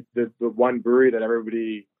being the one brewery that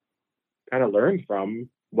everybody kind of learns from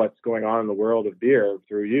what's going on in the world of beer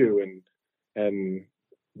through you, and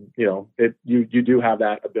you do have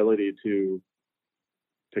that ability to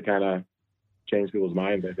kind of change people's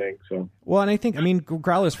minds, I think. So well, and I think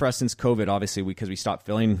growlers for us since COVID, obviously because we stopped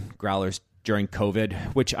filling growlers during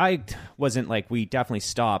COVID, which I wasn't like, we definitely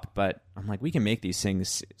stopped, but I'm like, we can make these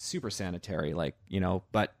things super sanitary,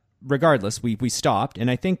 but regardless, we stopped. And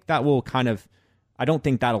I think that will I don't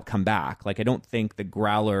think that'll come back. Like, I don't think the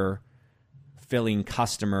growler filling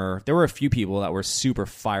customer, there were a few people that were super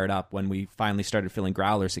fired up when we finally started filling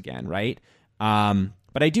growlers again. Right.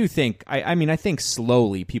 But I do think, I think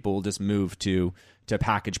slowly people will just move to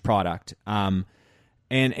packaged product. But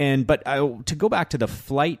to go back to the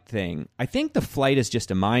flight thing, I think the flight is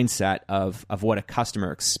just a mindset of what a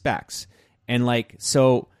customer expects. And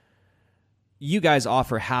so you guys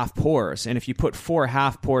offer half pours, and if you put 4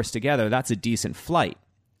 half pours together, that's a decent flight.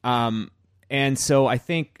 And so I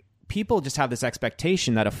think people just have this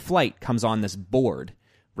expectation that a flight comes on this board,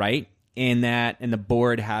 right? And the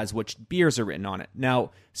board has which beers are written on it.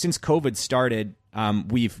 Now, since COVID started,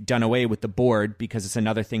 we've done away with the board because it's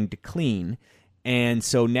another thing to clean. And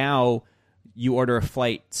so now you order a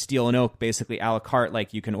flight Steel and Oak, basically a la carte,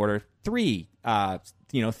 like you can order 3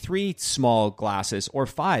 small glasses or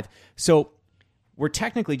 5. So we're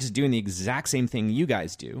technically just doing the exact same thing you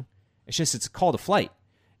guys do. It's called a flight.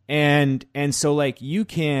 And so you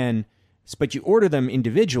can, but you order them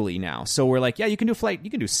individually now. So we're like, yeah, you can do a flight. You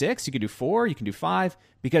can do 6, you can do 4, you can do 5,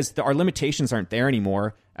 because our limitations aren't there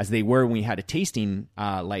anymore as they were when we had a tasting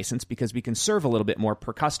license, because we can serve a little bit more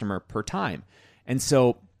per customer per time. And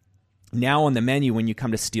so now on the menu, when you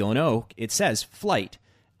come to Steel and Oak, it says flight.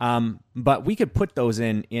 But we could put those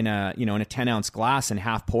in a 10-ounce glass and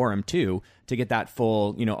half pour them too to get that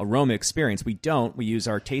full, aroma experience. We don't. We use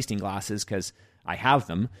our tasting glasses because I have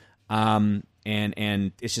them. And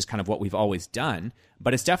it's just kind of what we've always done.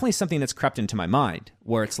 But it's definitely something that's crept into my mind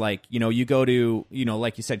where it's like, you go to,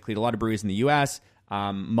 like you said, Clete, a lot of breweries in the U.S.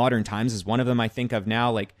 Modern Times is one of them I think of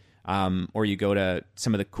now, or you go to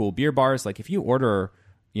some of the cool beer bars. Like if you order,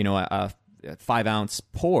 a 5-ounce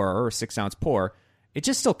pour or 6-ounce pour, it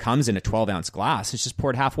just still comes in a 12-ounce glass. It's just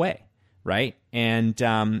poured halfway, right? And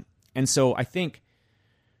so I think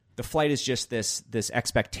the flight is just this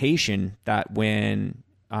expectation that when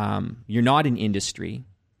you're not in industry,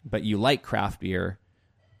 but you like craft beer,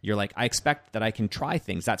 you're like, I expect that I can try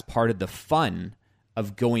things. That's part of the fun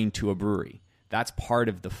of going to a brewery. That's part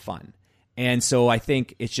of the fun. And so I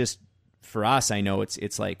think it's just, for us, I know it's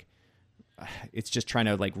just trying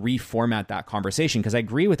to reformat that conversation, because I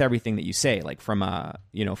agree with everything that you say. From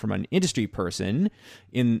an industry person,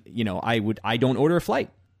 I don't order a flight.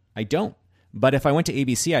 I don't. But if I went to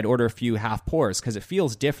ABC, I'd order a few half pours because it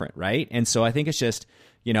feels different, right? And so I think it's just,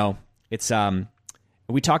 it's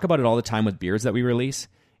we talk about it all the time with beers that we release.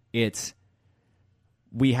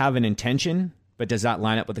 We have an intention, but does that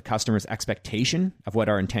line up with the customer's expectation of what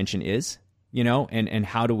our intention is? And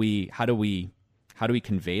how do we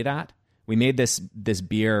convey that? We made this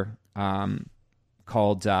beer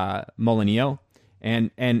called Molinillo,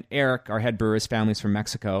 and Eric, our head brewer, his family's from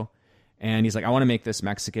Mexico, and he's like, I want to make this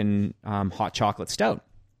Mexican hot chocolate stout.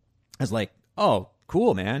 I was like, oh,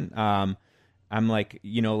 cool, man. I'm like,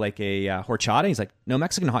 like a horchata. He's like, no,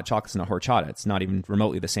 Mexican hot chocolate's not horchata. It's not even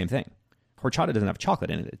remotely the same thing. horchata doesn't have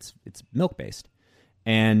chocolate in it. It's milk based.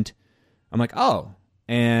 And I'm like, oh.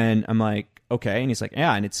 And I'm like, okay. And he's like,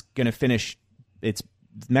 yeah, and it's going to finish, it's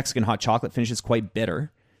Mexican hot chocolate finishes quite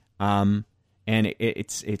bitter. And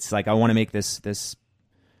it's like, I want to make this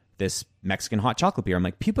Mexican hot chocolate beer. I'm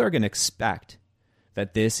like, people are going to expect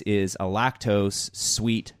that this is a lactose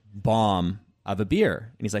sweet bomb of a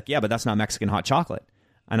beer. And he's like, yeah, but that's not Mexican hot chocolate.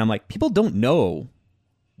 And I'm like, people don't know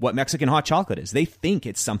what Mexican hot chocolate is. They think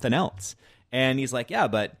it's something else. And he's like, yeah,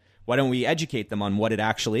 but why don't we educate them on what it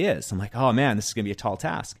actually is? I'm like, oh man, this is going to be a tall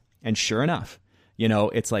task. And sure enough,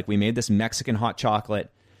 it's like we made this Mexican hot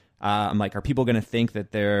chocolate. I'm like, are people going to think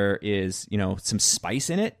that there is, some spice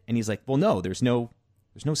in it? And he's like, well, no, there's no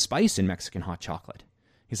spice in Mexican hot chocolate.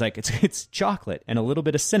 He's like, it's chocolate and a little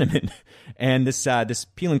bit of cinnamon and this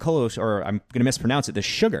piloncillo, or I'm going to mispronounce it, this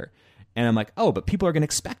sugar. And I'm like, oh, but people are going to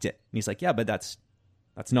expect it. And he's like, yeah, but that's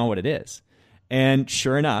not what it is. And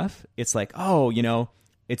sure enough, it's like, oh,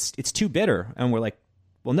 it's too bitter. And we're like,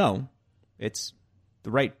 well, no, it's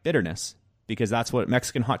the right bitterness because that's what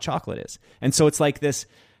Mexican hot chocolate is. And so it's like this,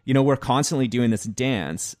 we're constantly doing this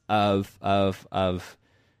dance of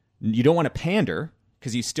you don't want to pander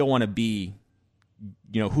because you still want to be,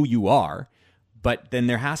 who you are. But then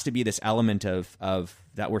there has to be this element of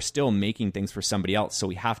that we're still making things for somebody else. So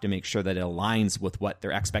we have to make sure that it aligns with what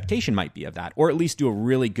their expectation might be of that, or at least do a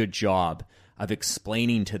really good job of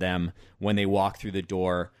explaining to them when they walk through the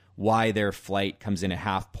door why their flight comes in a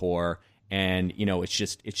half pour. And, it's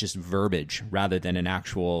just verbiage rather than an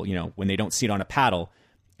actual, when they don't see it on a paddle,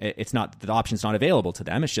 it's not, the option's not available to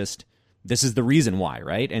them. It's just, this is the reason why.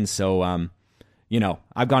 Right. And so,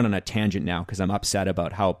 I've gone on a tangent now because I'm upset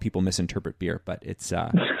about how people misinterpret beer, but it's,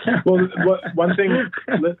 well, one thing,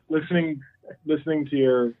 listening to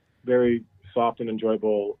your very soft and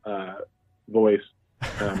enjoyable, voice,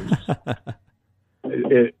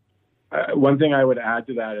 one thing I would add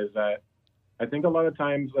to that is that I think a lot of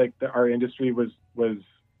times, like our industry was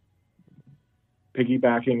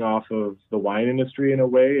piggybacking off of the wine industry in a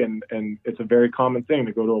way, and it's a very common thing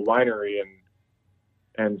to go to a winery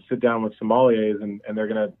and sit down with sommeliers, and they're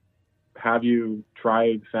going to have you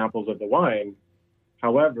try samples of the wine.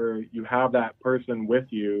 However, you have that person with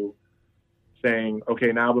you saying,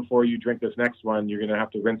 okay, now before you drink this next one, you're going to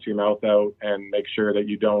have to rinse your mouth out and make sure that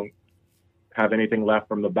you don't have anything left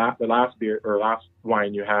from the last beer or last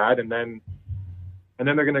wine you had. And then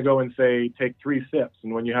they're going to go and say, take 3 sips.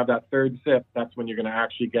 And when you have that third sip, that's when you're going to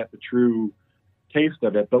actually get the true taste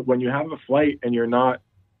of it. But when you have a flight and you're not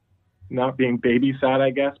being babysat, I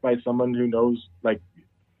guess, by someone who knows, like,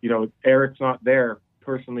 Eric's not there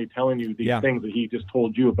personally telling you these things that he just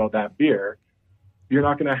told you about that beer, you're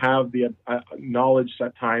not going to have the knowledge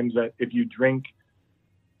at times that if you drink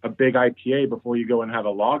a big IPA before you go and have a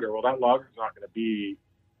lager, well, that lager is not going to be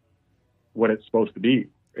what it's supposed to be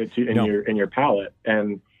in your palate.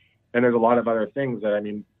 And there's a lot of other things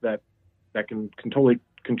that can totally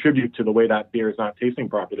contribute to the way that beer is not tasting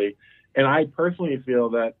properly. And I personally feel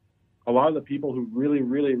that a lot of the people who really,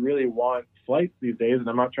 really, really want flights these days, and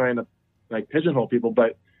I'm not trying to like pigeonhole people,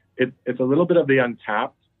 but it's a little bit of the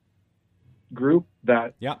untapped group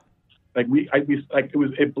that,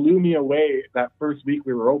 it blew me away that first week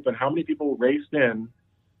we were open, how many people raced in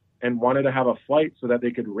and wanted to have a flight so that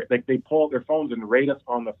they could, they pull out their phones and rate us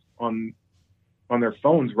on their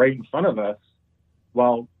phones right in front of us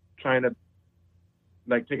while trying to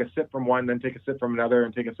like take a sip from one, then take a sip from another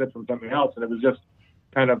and take a sip from something else. And it was just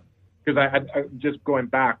kind of, because I just going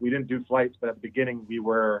back, we didn't do flights, but at the beginning we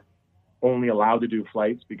were only allowed to do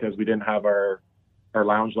flights because we didn't have our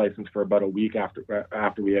lounge license for about a week after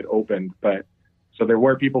we had opened. But so there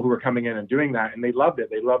were people who were coming in and doing that, and they loved it.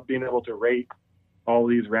 They loved being able to rate all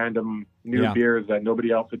these random new beers that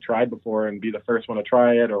nobody else had tried before and be the first one to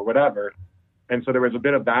try it or whatever. And so there was a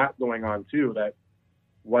bit of that going on too that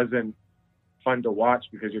wasn't fun to watch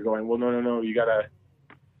because you're going, well, no, you gotta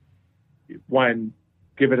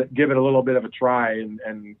give it a little bit of a try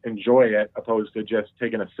and enjoy it, opposed to just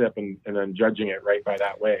taking a sip and then judging it right by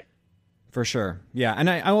that way. For sure. Yeah. And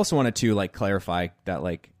I also wanted to like clarify that,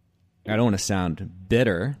 like, I don't want to sound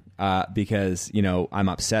bitter because, I'm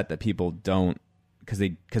upset that people don't,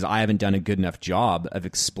 because I haven't done a good enough job of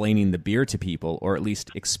explaining the beer to people, or at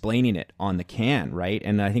least explaining it on the can. Right.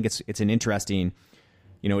 And I think it's an interesting,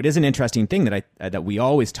 it is an interesting thing that we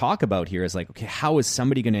always talk about here is like, okay, how is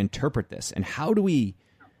somebody going to interpret this? And how do we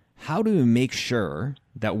make sure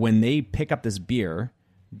that when they pick up this beer,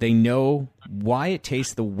 they know why it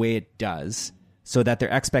tastes the way it does, so that their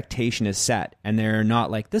expectation is set and they're not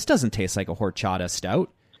like, this doesn't taste like a horchata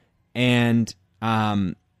stout. And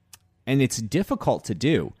it's difficult to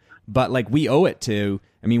do, but like we owe it to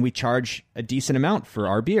I mean, we charge a decent amount for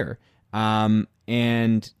our beer, and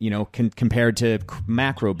compared to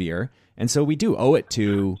macro beer, and so we do owe it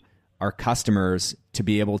to our customers to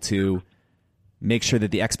be able to make sure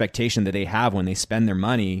that the expectation that they have when they spend their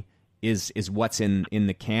money is what's in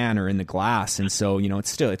the can or in the glass. And so,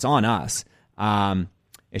 it's on us.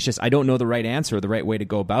 It's just, I don't know the right answer or the right way to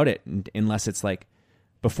go about it unless it's like,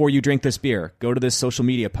 before you drink this beer, go to this social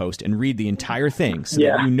media post and read the entire thing so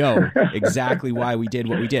that you know exactly why we did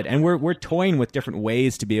what we did. And we're toying with different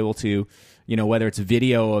ways to be able to, whether it's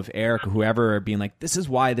video of Eric or whoever being like, this is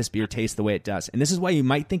why this beer tastes the way it does. And this is why you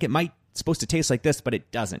might think it might supposed to taste like this, but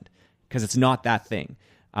it doesn't, because it's not that thing.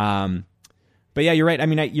 But yeah, you're right. I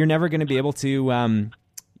mean, you're never going to be able to,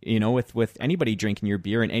 with anybody drinking your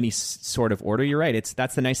beer in any sort of order. You're right.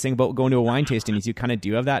 That's the nice thing about going to a wine tasting is you kind of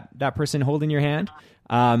do have that person holding your hand.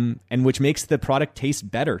 And which makes the product taste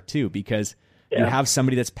better too, because you have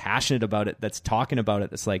somebody that's passionate about it, that's talking about it,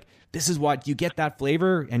 that's like, this is what you get that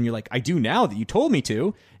flavor. And you're like, I do now that you told me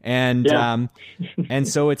to. And, and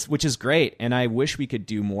so which is great. And I wish we could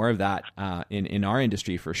do more of that, in our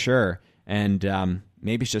industry for sure. And,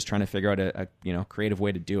 maybe it's just trying to figure out a creative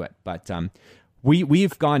way to do it. But,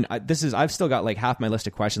 we've gone, I've still got like half my list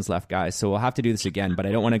of questions left, guys. So we'll have to do this again, but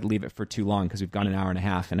I don't want to leave it for too long because we've gone an hour and a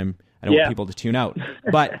half and I don't want people to tune out.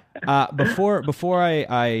 But before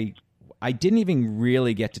I didn't even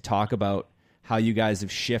really get to talk about how you guys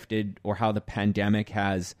have shifted or how the pandemic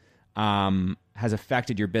has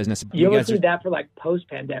affected your business. You always do that for like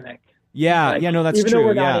post-pandemic. Yeah, no, that's even true.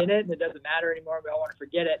 Even though we're not in it and it doesn't matter anymore, we all want to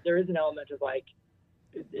forget it. There is an element of like,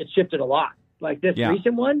 it shifted a lot. Like this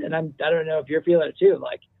recent one, and I don't know if you're feeling it too.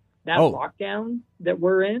 Like that lockdown that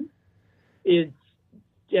we're in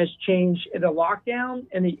has changed the lockdown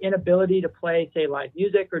and the inability to play, say, live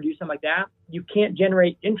music or do something like that. You can't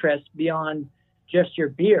generate interest beyond just your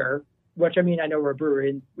beer, which I mean, I know we're a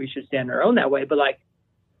brewery and we should stand our own that way, but like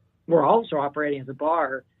we're also operating as a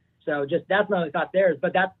bar. So just that's my only thought there.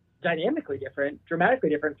 But that's dynamically different,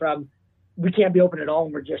 dramatically different from we can't be open at all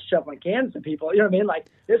and we're just shoveling cans to people. You know what I mean? Like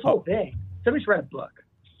this whole thing. Somebody should write a book.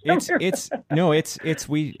 It's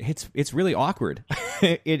really awkward.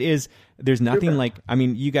 It is. There's nothing like, I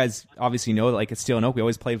mean, you guys obviously know that like it's Steel and Oak. We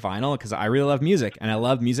always play vinyl because I really love music and I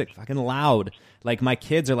love music fucking loud. Like my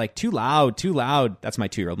kids are like too loud. That's my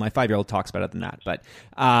 2-year-old. My 5-year-old talks better than that. But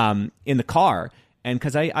in the car, and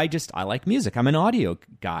because I like music. I'm an audio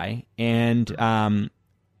guy, and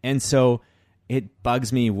so it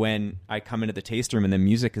bugs me when I come into the taste room and the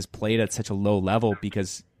music is played at such a low level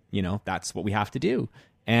because that's what we have to do.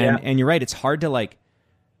 And you're right. It's hard to like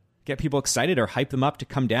get people excited or hype them up to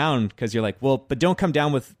come down because you're like, well, but don't come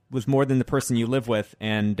down with more than the person you live with.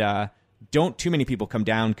 And don't too many people come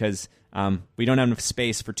down because we don't have enough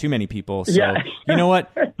space for too many people. So you know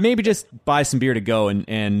what? Maybe just buy some beer to go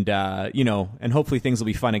and hopefully things will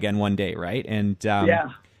be fun again one day. Right. And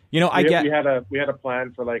we had a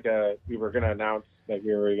plan for we were going to announce that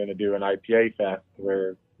we were going to do an IPA fest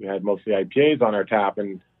where we had mostly IPAs on our tap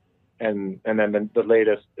and then the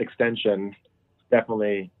latest extension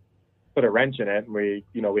definitely put a wrench in it. And we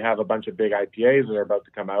have a bunch of big IPAs that are about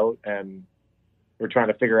to come out and we're trying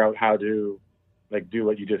to figure out how to like do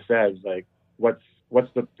what you just said. Like what's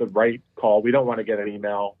the right call? We don't want to get an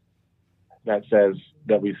email that says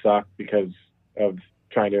that we suck because of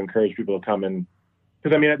trying to encourage people to come in.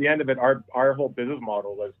 Because I mean, at the end of it, our whole business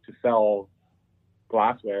model was to sell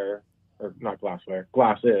glasses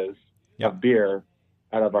of beer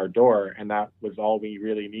out of our door, and that was all we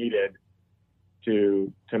really needed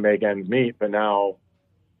to make ends meet. But now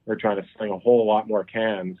we're trying to sling a whole lot more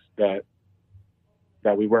cans that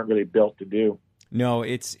we weren't really built to do. No,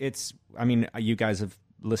 it's. I mean, you guys have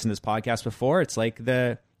listened to this podcast before. It's like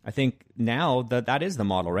I think now that is the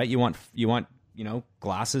model, right? You want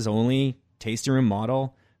glasses only tasting room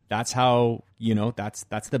model. That's how,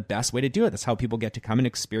 that's the best way to do it. That's how people get to come and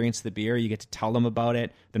experience the beer. You get to tell them about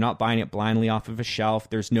it. They're not buying it blindly off of a shelf.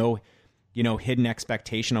 There's no, hidden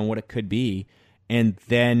expectation on what it could be. And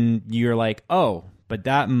then you're like, oh, but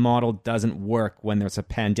that model doesn't work when there's a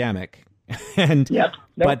pandemic.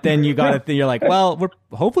 But then you're like, well,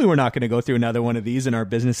 hopefully we're not going to go through another one of these in our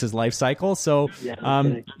business's life cycle. So,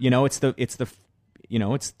 it's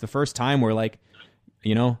the first time where like,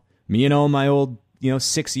 me and all my old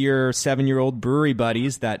 6-year, 7-year-old brewery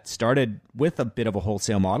buddies that started with a bit of a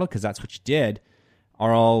wholesale model, because that's what you did,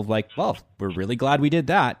 are all like, well, we're really glad we did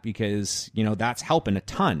that because, that's helping a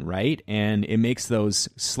ton, right? And it makes those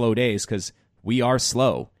slow days, because we are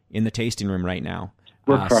slow in the tasting room right now.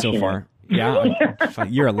 We're crushing so far. Yeah,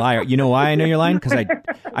 you're a liar. You know why I know you're lying? Because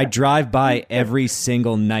I drive by every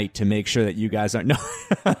single night to make sure that you guys aren't. No,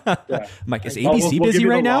 Yeah. Mike, is ABC we'll busy give you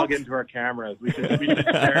right the now? Log into our cameras. We should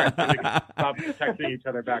share it so we can stop texting each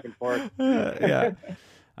other back and forth. Yeah.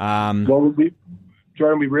 Well,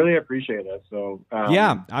 Jordan, we really appreciate it. So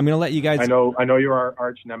yeah, I'm gonna let you guys. I know you're our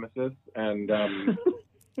arch nemesis, and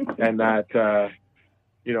and that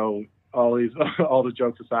all the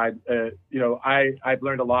jokes aside, I've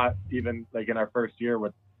learned a lot, even like in our first year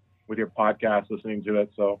with your podcast, listening to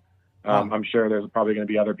it. So I'm sure there's probably going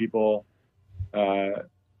to be other people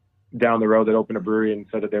down the road that opened a brewery and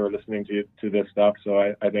said that they were listening to this stuff. So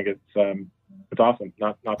I think it's awesome.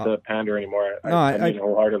 Not to pander anymore. I mean it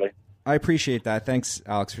wholeheartedly. I appreciate that. Thanks,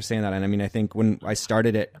 Alex, for saying that. And I mean, I think when I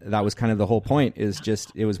started it, that was kind of the whole point, is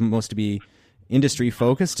just, it was most to be industry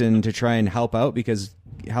focused and to try and help out, because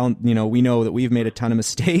we know that we've made a ton of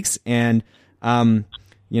mistakes, and, and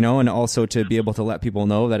also to be able to let people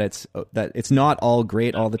know that it's not all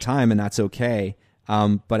great all the time, and that's okay.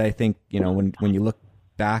 But I think, when you look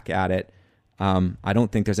back at it, I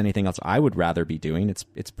don't think there's anything else I would rather be doing.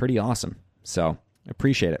 It's pretty awesome. So I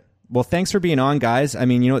appreciate it. Well, thanks for being on, guys. I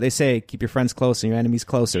mean, you know what they say, keep your friends close and your enemies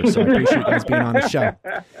closer. So I appreciate you guys being on the show.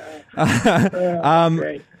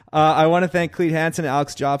 Great. I want to thank Clete Hansen and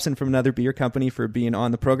Alex Jobson from Another Beer Company for being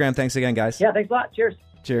on the program. Thanks again, guys. Yeah, thanks a lot. Cheers.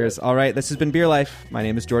 Cheers. All right, this has been Beer Life. My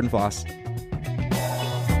name is Jordan Voss.